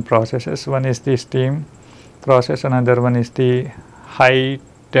different processes. One is the steam process, another one is the high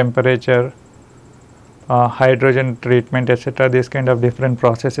temperature hydrogen treatment, etc. These kind of different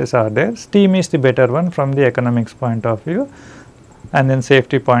processes are there. Steam is the better one from the economics point of view and then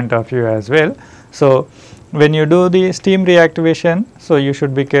safety point of view as well. So, when you do the steam reactivation, so you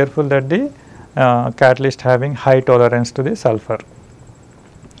should be careful that the catalyst having high tolerance to the sulfur.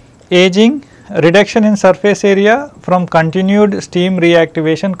 Aging, reduction in surface area from continued steam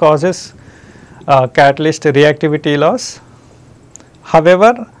reactivation causes catalyst reactivity loss.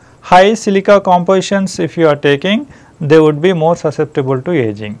 However, high silica compositions if you are taking, they would be more susceptible to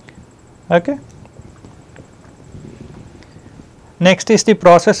aging. Okay. Next is the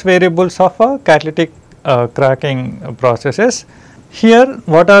process variables of catalytic cracking processes. Here,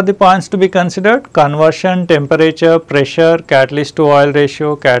 what are the points to be considered? Conversion, temperature, pressure, catalyst to oil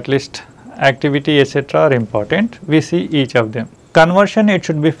ratio, catalyst activity, etc. are important. We see each of them. Conversion, it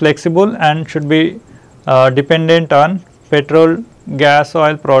should be flexible and should be dependent on petrol, gas,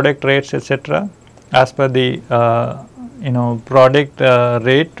 oil, product rates, etc. as per the product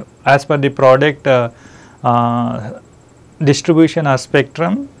rate, as per the product distribution or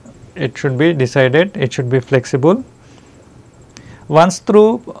spectrum, it should be decided, it should be flexible. Once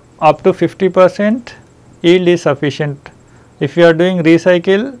through up to 50% yield is sufficient. If you are doing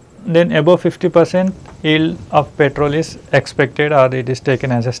recycle, then above 50% yield of petrol is expected, or it is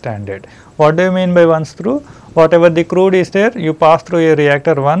taken as a standard. What do you mean by once through? Whatever the crude is there, you pass through a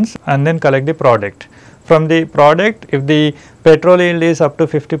reactor once and then collect the product. From the product, if the petrol yield is up to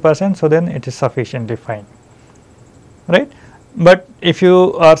 50%, so then it is sufficiently fine, right. But if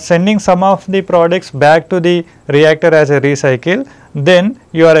you are sending some of the products back to the reactor as a recycle, then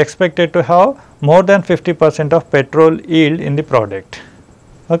you are expected to have more than 50% of petrol yield in the product.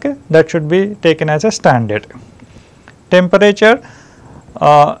 Okay, that should be taken as a standard. Temperature,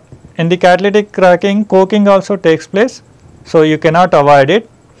 in the catalytic cracking, coking also takes place, so you cannot avoid it.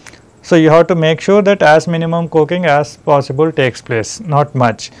 So, you have to make sure that as minimum coking as possible takes place, not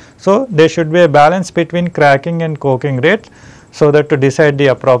much. So, there should be a balance between cracking and coking rate, so that to decide the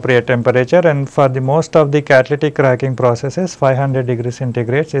appropriate temperature, and for the most of the catalytic cracking processes 500 degrees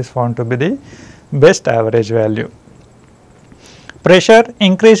centigrade is found to be the best average value. Pressure,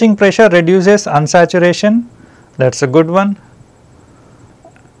 increasing pressure reduces unsaturation, that is a good one,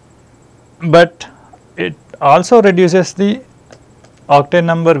 but it also reduces the octane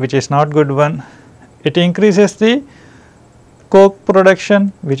number, which is not good one. It increases the coke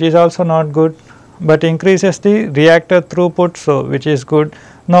production, which is also not good, but increases the reactor throughput, so which is good.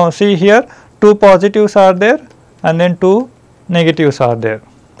 Now, see here 2 positives are there and then 2 negatives are there.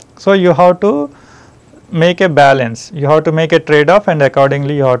 So, you have to make a balance, you have to make a trade off, and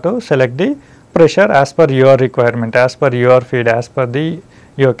accordingly you have to select the pressure as per your requirement, as per your feed, as per the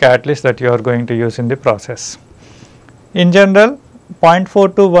your catalyst that you are going to use in the process. In general,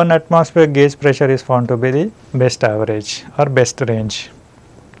 0.4 to 1 atmosphere gauge pressure is found to be the best average or best range.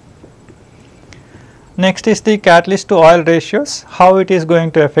 Next is the catalyst to oil ratios, how it is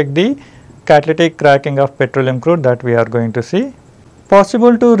going to affect the catalytic cracking of petroleum crude, that we are going to see.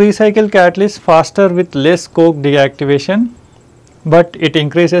 Possible to recycle catalyst faster with less coke deactivation, but it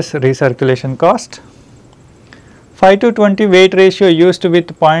increases recirculation cost. 5 to 20 weight ratio used with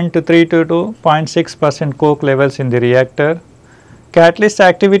 0.3 to 0.6% coke levels in the reactor. Catalyst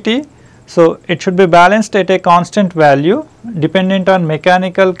activity, so it should be balanced at a constant value dependent on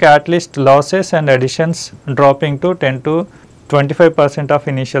mechanical catalyst losses and additions dropping to 10 to 25% of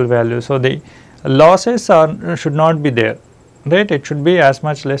initial value. So, the losses should not be there, right, it should be as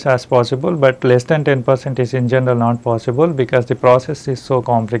much less as possible, but less than 10% is in general not possible because the process is so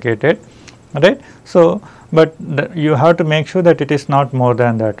complicated, right. So, but you have to make sure that it is not more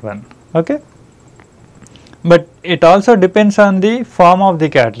than that one. Okay. But it also depends on the form of the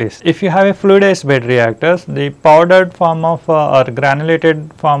catalyst. If you have a fluidized bed reactors, the powdered form of or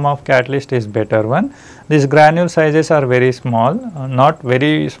granulated form of catalyst is better one. These granule sizes are very small, not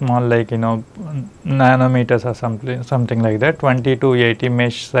very small like nanometers or something like that, 20 to 80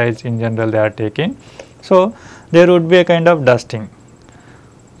 mesh size in general they are taking. So, there would be a kind of dusting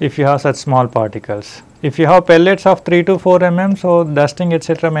if you have such small particles. If you have pellets of 3 to 4 mm, so dusting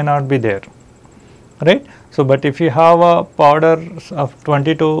etc. may not be there, right. So, but if you have a powder of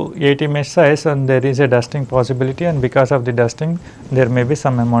 20 to 80 mesh size, and there is a dusting possibility, and because of the dusting there may be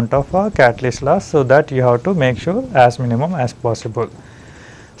some amount of catalyst loss. So, that you have to make sure as minimum as possible.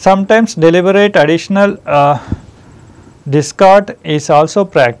 Sometimes deliberate additional discard is also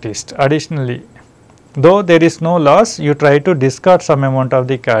practiced additionally. Though there is no loss, you try to discard some amount of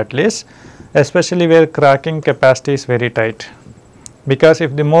the catalyst, especially where cracking capacity is very tight. Because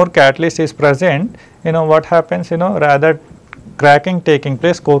if the more catalyst is present, what happens, rather cracking taking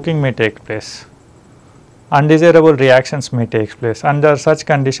place, coking may take place, undesirable reactions may take place. Under such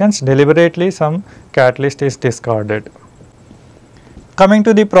conditions, deliberately some catalyst is discarded. Coming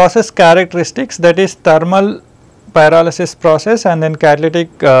to the process characteristics, that is thermal pyrolysis process and then catalytic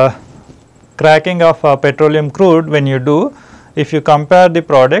cracking of petroleum crude. When you do, if you compare the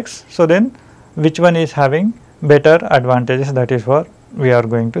products, so then which one is having better advantages, that is what we are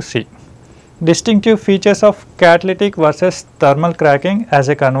going to see. Distinctive features of catalytic versus thermal cracking as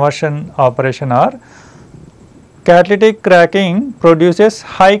a conversion operation are: catalytic cracking produces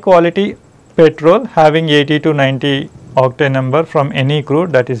high quality petrol having 80 to 90 octane number from any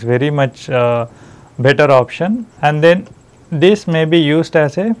crude, that is very much better option, and then this may be used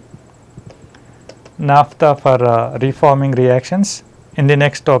as a naphtha for reforming reactions. In the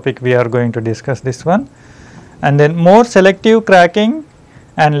next topic we are going to discuss this one. And then more selective cracking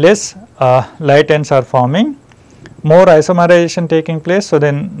and less light ends are forming, more isomerization taking place. So,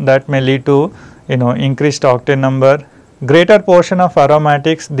 then that may lead to increased octane number, greater portion of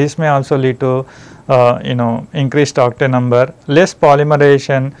aromatics, this may also lead to increased octane number, less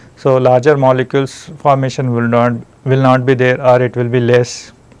polymerization. So, larger molecules formation will not be there, or it will be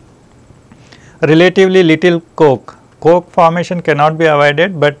less. Relatively little coke, coke formation cannot be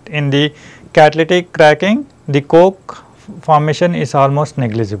avoided, but in the catalytic cracking the coke formation is almost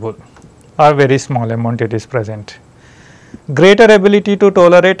negligible or very small amount it is present. Greater ability to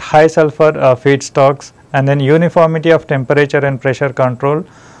tolerate high sulfur feedstocks, and then uniformity of temperature and pressure control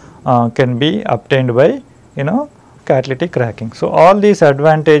can be obtained by catalytic cracking. So, all these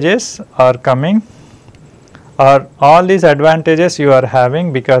advantages are coming, or all these advantages you are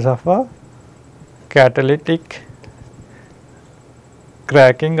having because of a catalytic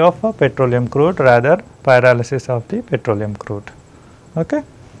cracking of a petroleum crude, rather pyrolysis of the petroleum crude. Okay.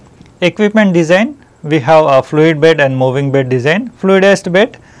 Equipment design, we have a fluid bed and moving bed design. Fluidized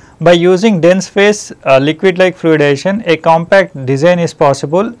bed, by using dense phase liquid like fluidization, a compact design is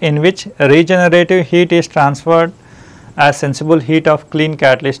possible in which regenerative heat is transferred as sensible heat of clean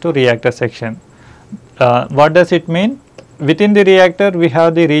catalyst to reactor section. What does it mean? Within the reactor we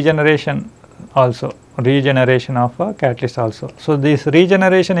have the regeneration also, regeneration of a catalyst also. So, this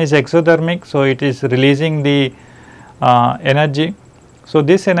regeneration is exothermic, so it is releasing the energy. So,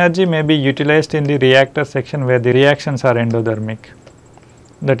 this energy may be utilized in the reactor section where the reactions are endothermic.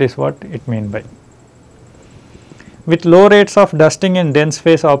 That is what it means by. With low rates of dusting in dense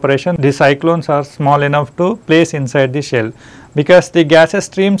phase operation, the cyclones are small enough to place inside the shell, because the gaseous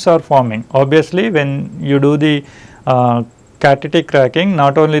streams are forming. Obviously, when you do the catalytic cracking,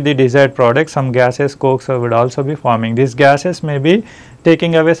 not only the desired product, some gases, cokes would also be forming. These gases may be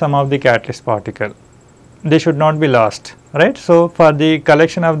taking away some of the catalyst particle. They should not be lost, right. So, for the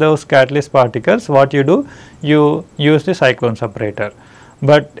collection of those catalyst particles, what you do? You use the cyclone separator.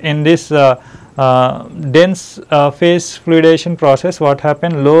 But in this dense phase fluidization process, what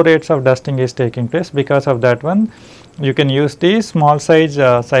happen? Low rates of dusting is taking place. Because of that one, you can use the small size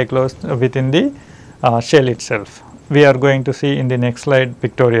cyclones within the shell itself. We are going to see in the next slide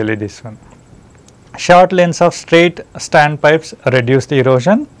pictorially this one. Short lengths of straight standpipes reduce the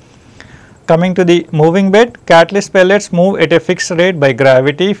erosion. Coming to the moving bed, catalyst pellets move at a fixed rate by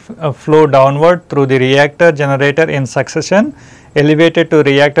gravity, flow downward through the reactor generator in succession, elevated to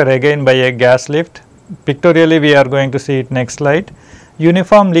reactor again by a gas lift. Pictorially we are going to see it next slide.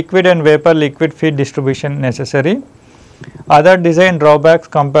 Uniform liquid and vapor liquid feed distribution necessary. Other design drawbacks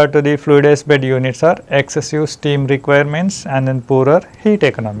compared to the fluidized bed units are excessive steam requirements and then poorer heat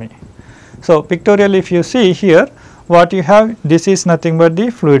economy. So, pictorially if you see here, what you have, this is nothing but the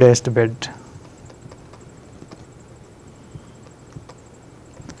fluidized bed,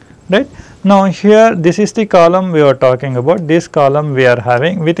 right. Now, here this is the column we are talking about. This column we are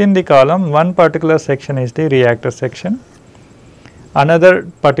having, within the column one particular section is the reactor section, another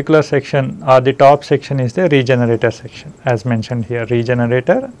particular section or the top section is the regenerator section, as mentioned here,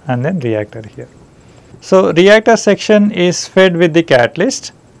 regenerator and then reactor here. So, reactor section is fed with the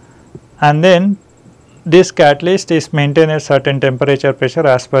catalyst, and then this catalyst is maintained at certain temperature pressure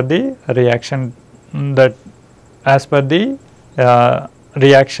as per the reaction, that as per the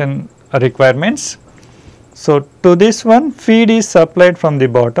reaction requirements. So, to this one feed is supplied from the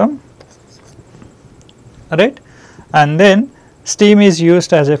bottom, right, and then steam is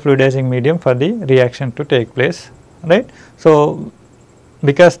used as a fluidizing medium for the reaction to take place, right. So,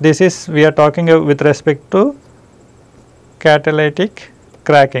 because this is we are talking with respect to catalytic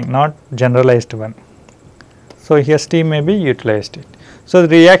cracking, not generalized one. So, here steam may be utilized it. So,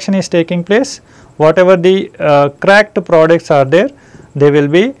 the reaction is taking place, whatever the cracked products are there, they will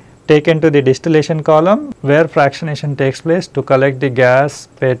be taken to the distillation column where fractionation takes place to collect the gas,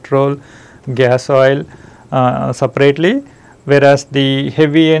 petrol, gas oil separately, whereas the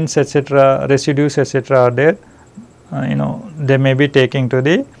heavy ends etc., residues etc. are there, they may be taking to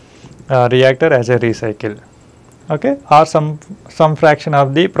the reactor as a recycle. Okay, or some fraction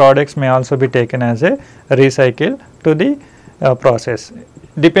of the products may also be taken as a recycle to the process,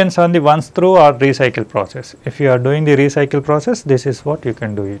 depends on the once through or recycle process. If you are doing the recycle process, this is what you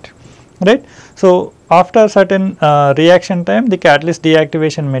can do it, right. So, after certain reaction time, the catalyst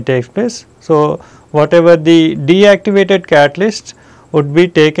deactivation may take place. So, whatever the deactivated catalyst would be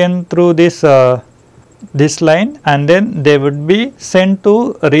taken through this this line, and then they would be sent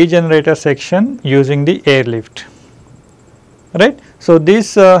to regenerator section using the airlift, right. So,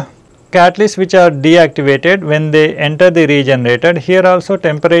 these catalysts which are deactivated, when they enter the regenerator, here also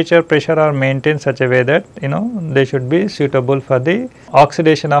temperature pressure are maintained such a way that they should be suitable for the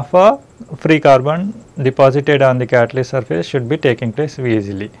oxidation of a free carbon deposited on the catalyst surface should be taking place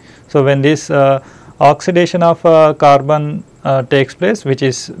easily. So, when this oxidation of carbon takes place, which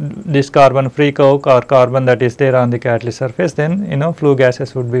is this carbon free coke or carbon that is there on the catalyst surface, then flue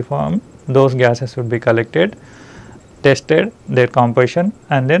gases would be formed, those gases would be collected, tested their composition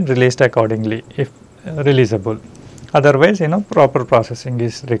and then released accordingly if releasable. otherwise proper processing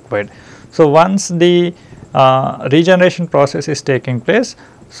is required. So, once the regeneration process is taking place,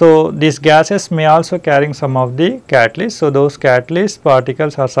 so these gases may also carrying some of the catalysts. So, those catalyst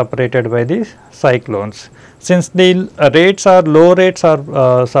particles are separated by the cyclones. Since the low rates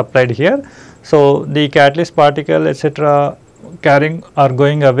are supplied here, so the catalyst particle etc. carrying are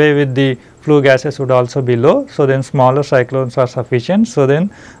going away with the flue gases would also be low. So, then smaller cyclones are sufficient. So,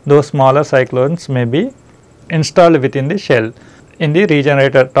 then those smaller cyclones may be installed within the shell. In the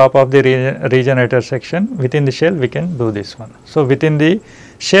regenerator, top of the regenerator section, within the shell we can do this one. So, within the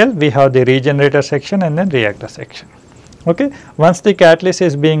shell we have the regenerator section and then reactor section. Okay. Once the catalyst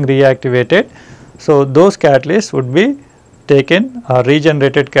is being reactivated, so those catalysts would be taken,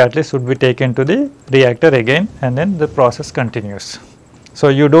 regenerated catalyst would be taken to the reactor again, and then the process continues. So,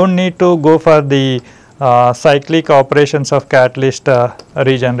 you do not need to go for the cyclic operations of catalyst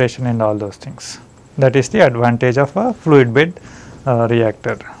regeneration and all those things. That is the advantage of a fluid bed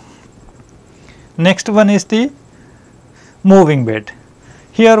reactor. Next one is the moving bed.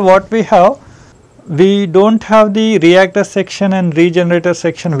 Here what we have, we do not have the reactor section and regenerator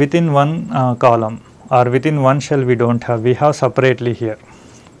section within one column or within one shell, we do not have, we have separately here,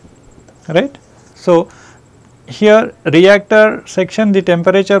 right. So, here reactor section, the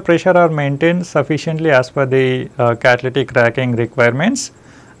temperature pressure are maintained sufficiently as per the catalytic cracking requirements,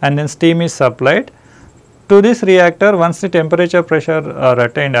 and then steam is supplied to this reactor. Once the temperature pressure are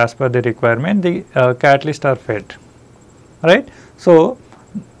attained as per the requirement, the catalysts are fed, right. So,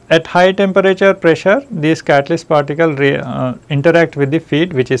 at high temperature pressure, these catalyst particle interact with the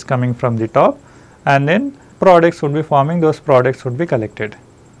feed which is coming from the top, and then products would be forming, those products would be collected,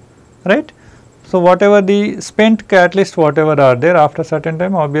 right. So, whatever the spent catalyst whatever are there, after certain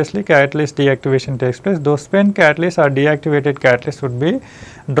time obviously catalyst deactivation takes place. Those spent catalysts or deactivated catalysts would be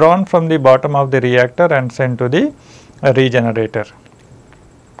drawn from the bottom of the reactor and sent to the regenerator.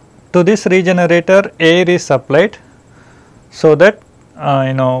 To this regenerator air is supplied, so that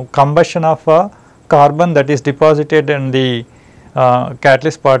combustion of a carbon that is deposited in the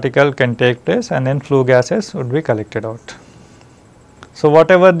catalyst particle can take place, and then flue gases would be collected out. So,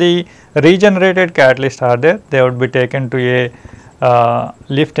 whatever the regenerated catalysts are there, they would be taken to a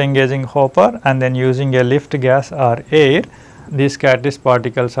lift engaging hopper, and then using a lift gas or air, these catalyst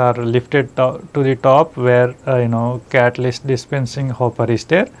particles are lifted to the top where catalyst dispensing hopper is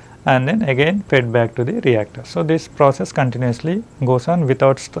there, and then again fed back to the reactor. So, this process continuously goes on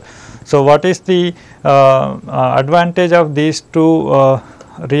without so what is the advantage of these two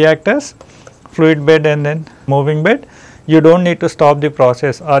reactors, fluid bed and then moving bed? You do not need to stop the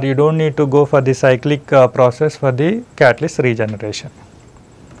process, or you do not need to go for the cyclic process for the catalyst regeneration.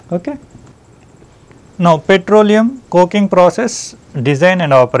 Okay. Now, petroleum coking process design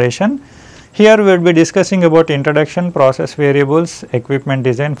and operation. Here we will be discussing about introduction, process variables, equipment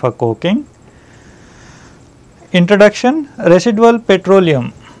design for coking. Introduction, residual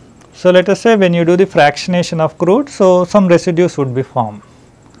petroleum. So, let us say when you do the fractionation of crude, so some residues would be formed,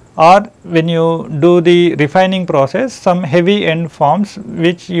 or when you do the refining process, some heavy end forms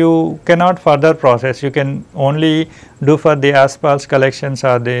which you cannot further process, you can only do for the asphalts collections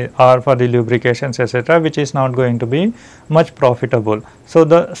or for the lubrications etc., which is not going to be much profitable. So,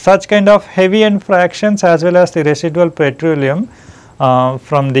 the such kind of heavy end fractions as well as the residual petroleum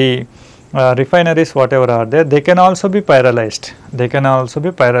from the refineries whatever are there, they can also be pyrolyzed,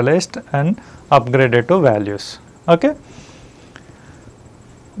 and upgraded to values. Okay.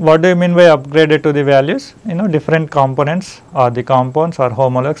 What do you mean by upgraded to the values? Different components or the compounds or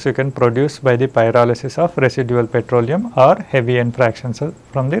homologues you can produce by the pyrolysis of residual petroleum or heavy end fractions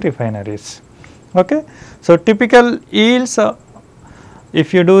from the refineries. Okay. So, typical yields,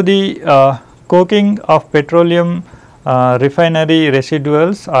 if you do the coking of petroleum refinery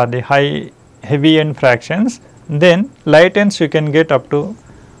residuals or the heavy end fractions, then light ends you can get up to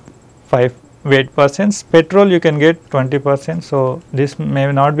 5%, petrol you can get 20%. So, this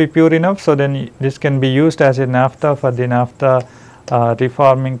may not be pure enough. So, then this can be used as a naphtha for the naphtha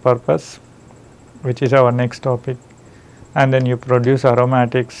reforming purpose, which is our next topic, and then you produce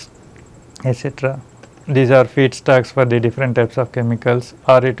aromatics etc. These are feedstocks for the different types of chemicals,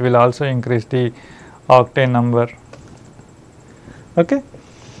 or it will also increase the octane number. Okay.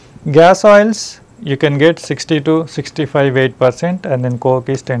 Gas oils you can get 60 to 65 8%, and then coke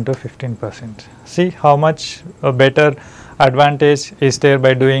is 10 to 15%. See how much better advantage is there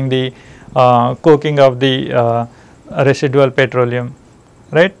by doing the coking of the residual petroleum,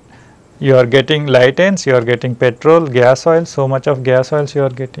 right. You are getting light ends, you are getting petrol, gas oil, so much of gas oils you are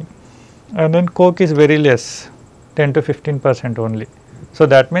getting, and then coke is very less, 10 to 15% only. So,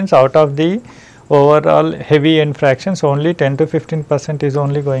 that means out of the overall heavy end fractions only 10 to 15% is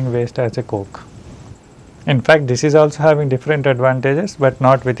only going waste as a coke. In fact, this is also having different advantages, but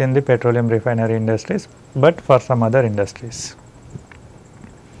not within the petroleum refinery industries, but for some other industries.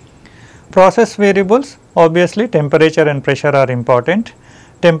 Process variables, obviously temperature and pressure are important.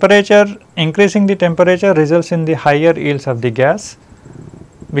 Temperature, increasing the temperature results in the higher yields of the gas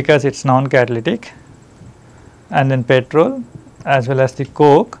because it is non-catalytic, and then petrol as well as the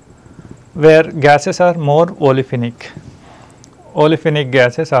coke, where gases are more olefinic. Olefinic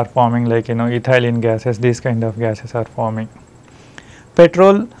gases are forming, like ethylene gases, these kind of gases are forming.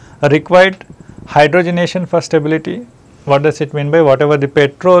 Petrol required hydrogenation for stability. What does it mean by whatever the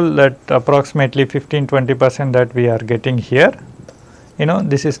petrol that approximately 15-20% that we are getting here,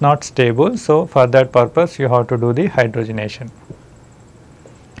 this is not stable. So, for that purpose you have to do the hydrogenation.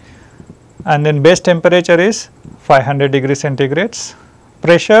 And then base temperature is 500 degrees centigrades.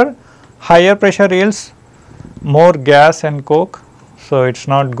 Pressure, higher pressure yields more gas and coke, so it is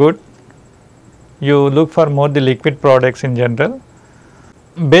not good. You look for more the liquid products in general.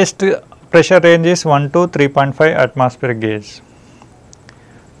 Best pressure range is 1 to 3.5 atmospheric gauge.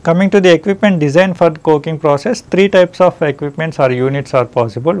 Coming to the equipment design for the coking process, 3 types of equipments or units are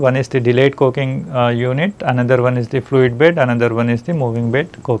possible. One is the delayed coking unit, another one is the fluid bed, another one is the moving bed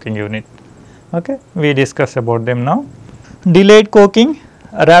coking unit. Okay, we discuss about them now. Delayed coking,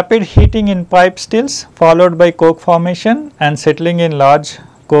 rapid heating in pipe stills followed by coke formation and settling in large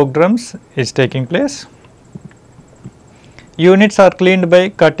coke drums is taking place. Units are cleaned by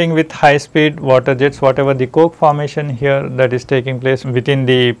cutting with high speed water jets. Whatever the coke formation here that is taking place within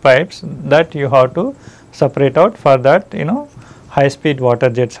the pipes, that you have to separate out. For that, high speed water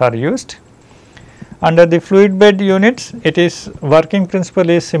jets are used. Under the fluid bed units, it is working principle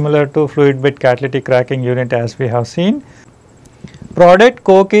is similar to fluid bed catalytic cracking unit as we have seen. Product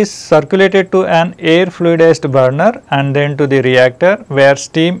coke is circulated to an air fluidized burner and then to the reactor where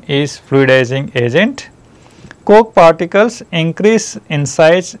steam is fluidizing agent. Coke particles increase in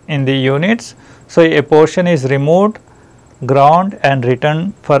size in the units, so a portion is removed, ground and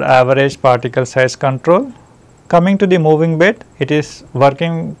returned for average particle size control. Coming to the moving bed, it is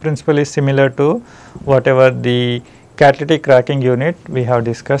working principle is similar to whatever the catalytic cracking unit we have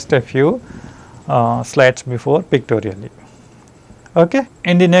discussed a few slides before pictorially. Okay.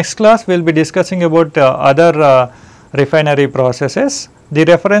 In the next class, we will be discussing about other refinery processes. The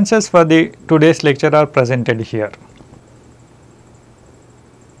references for the today's lecture are presented here.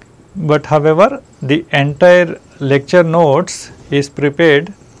 But however, the entire lecture notes is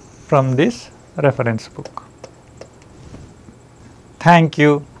prepared from this reference book. Thank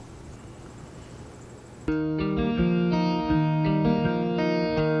you.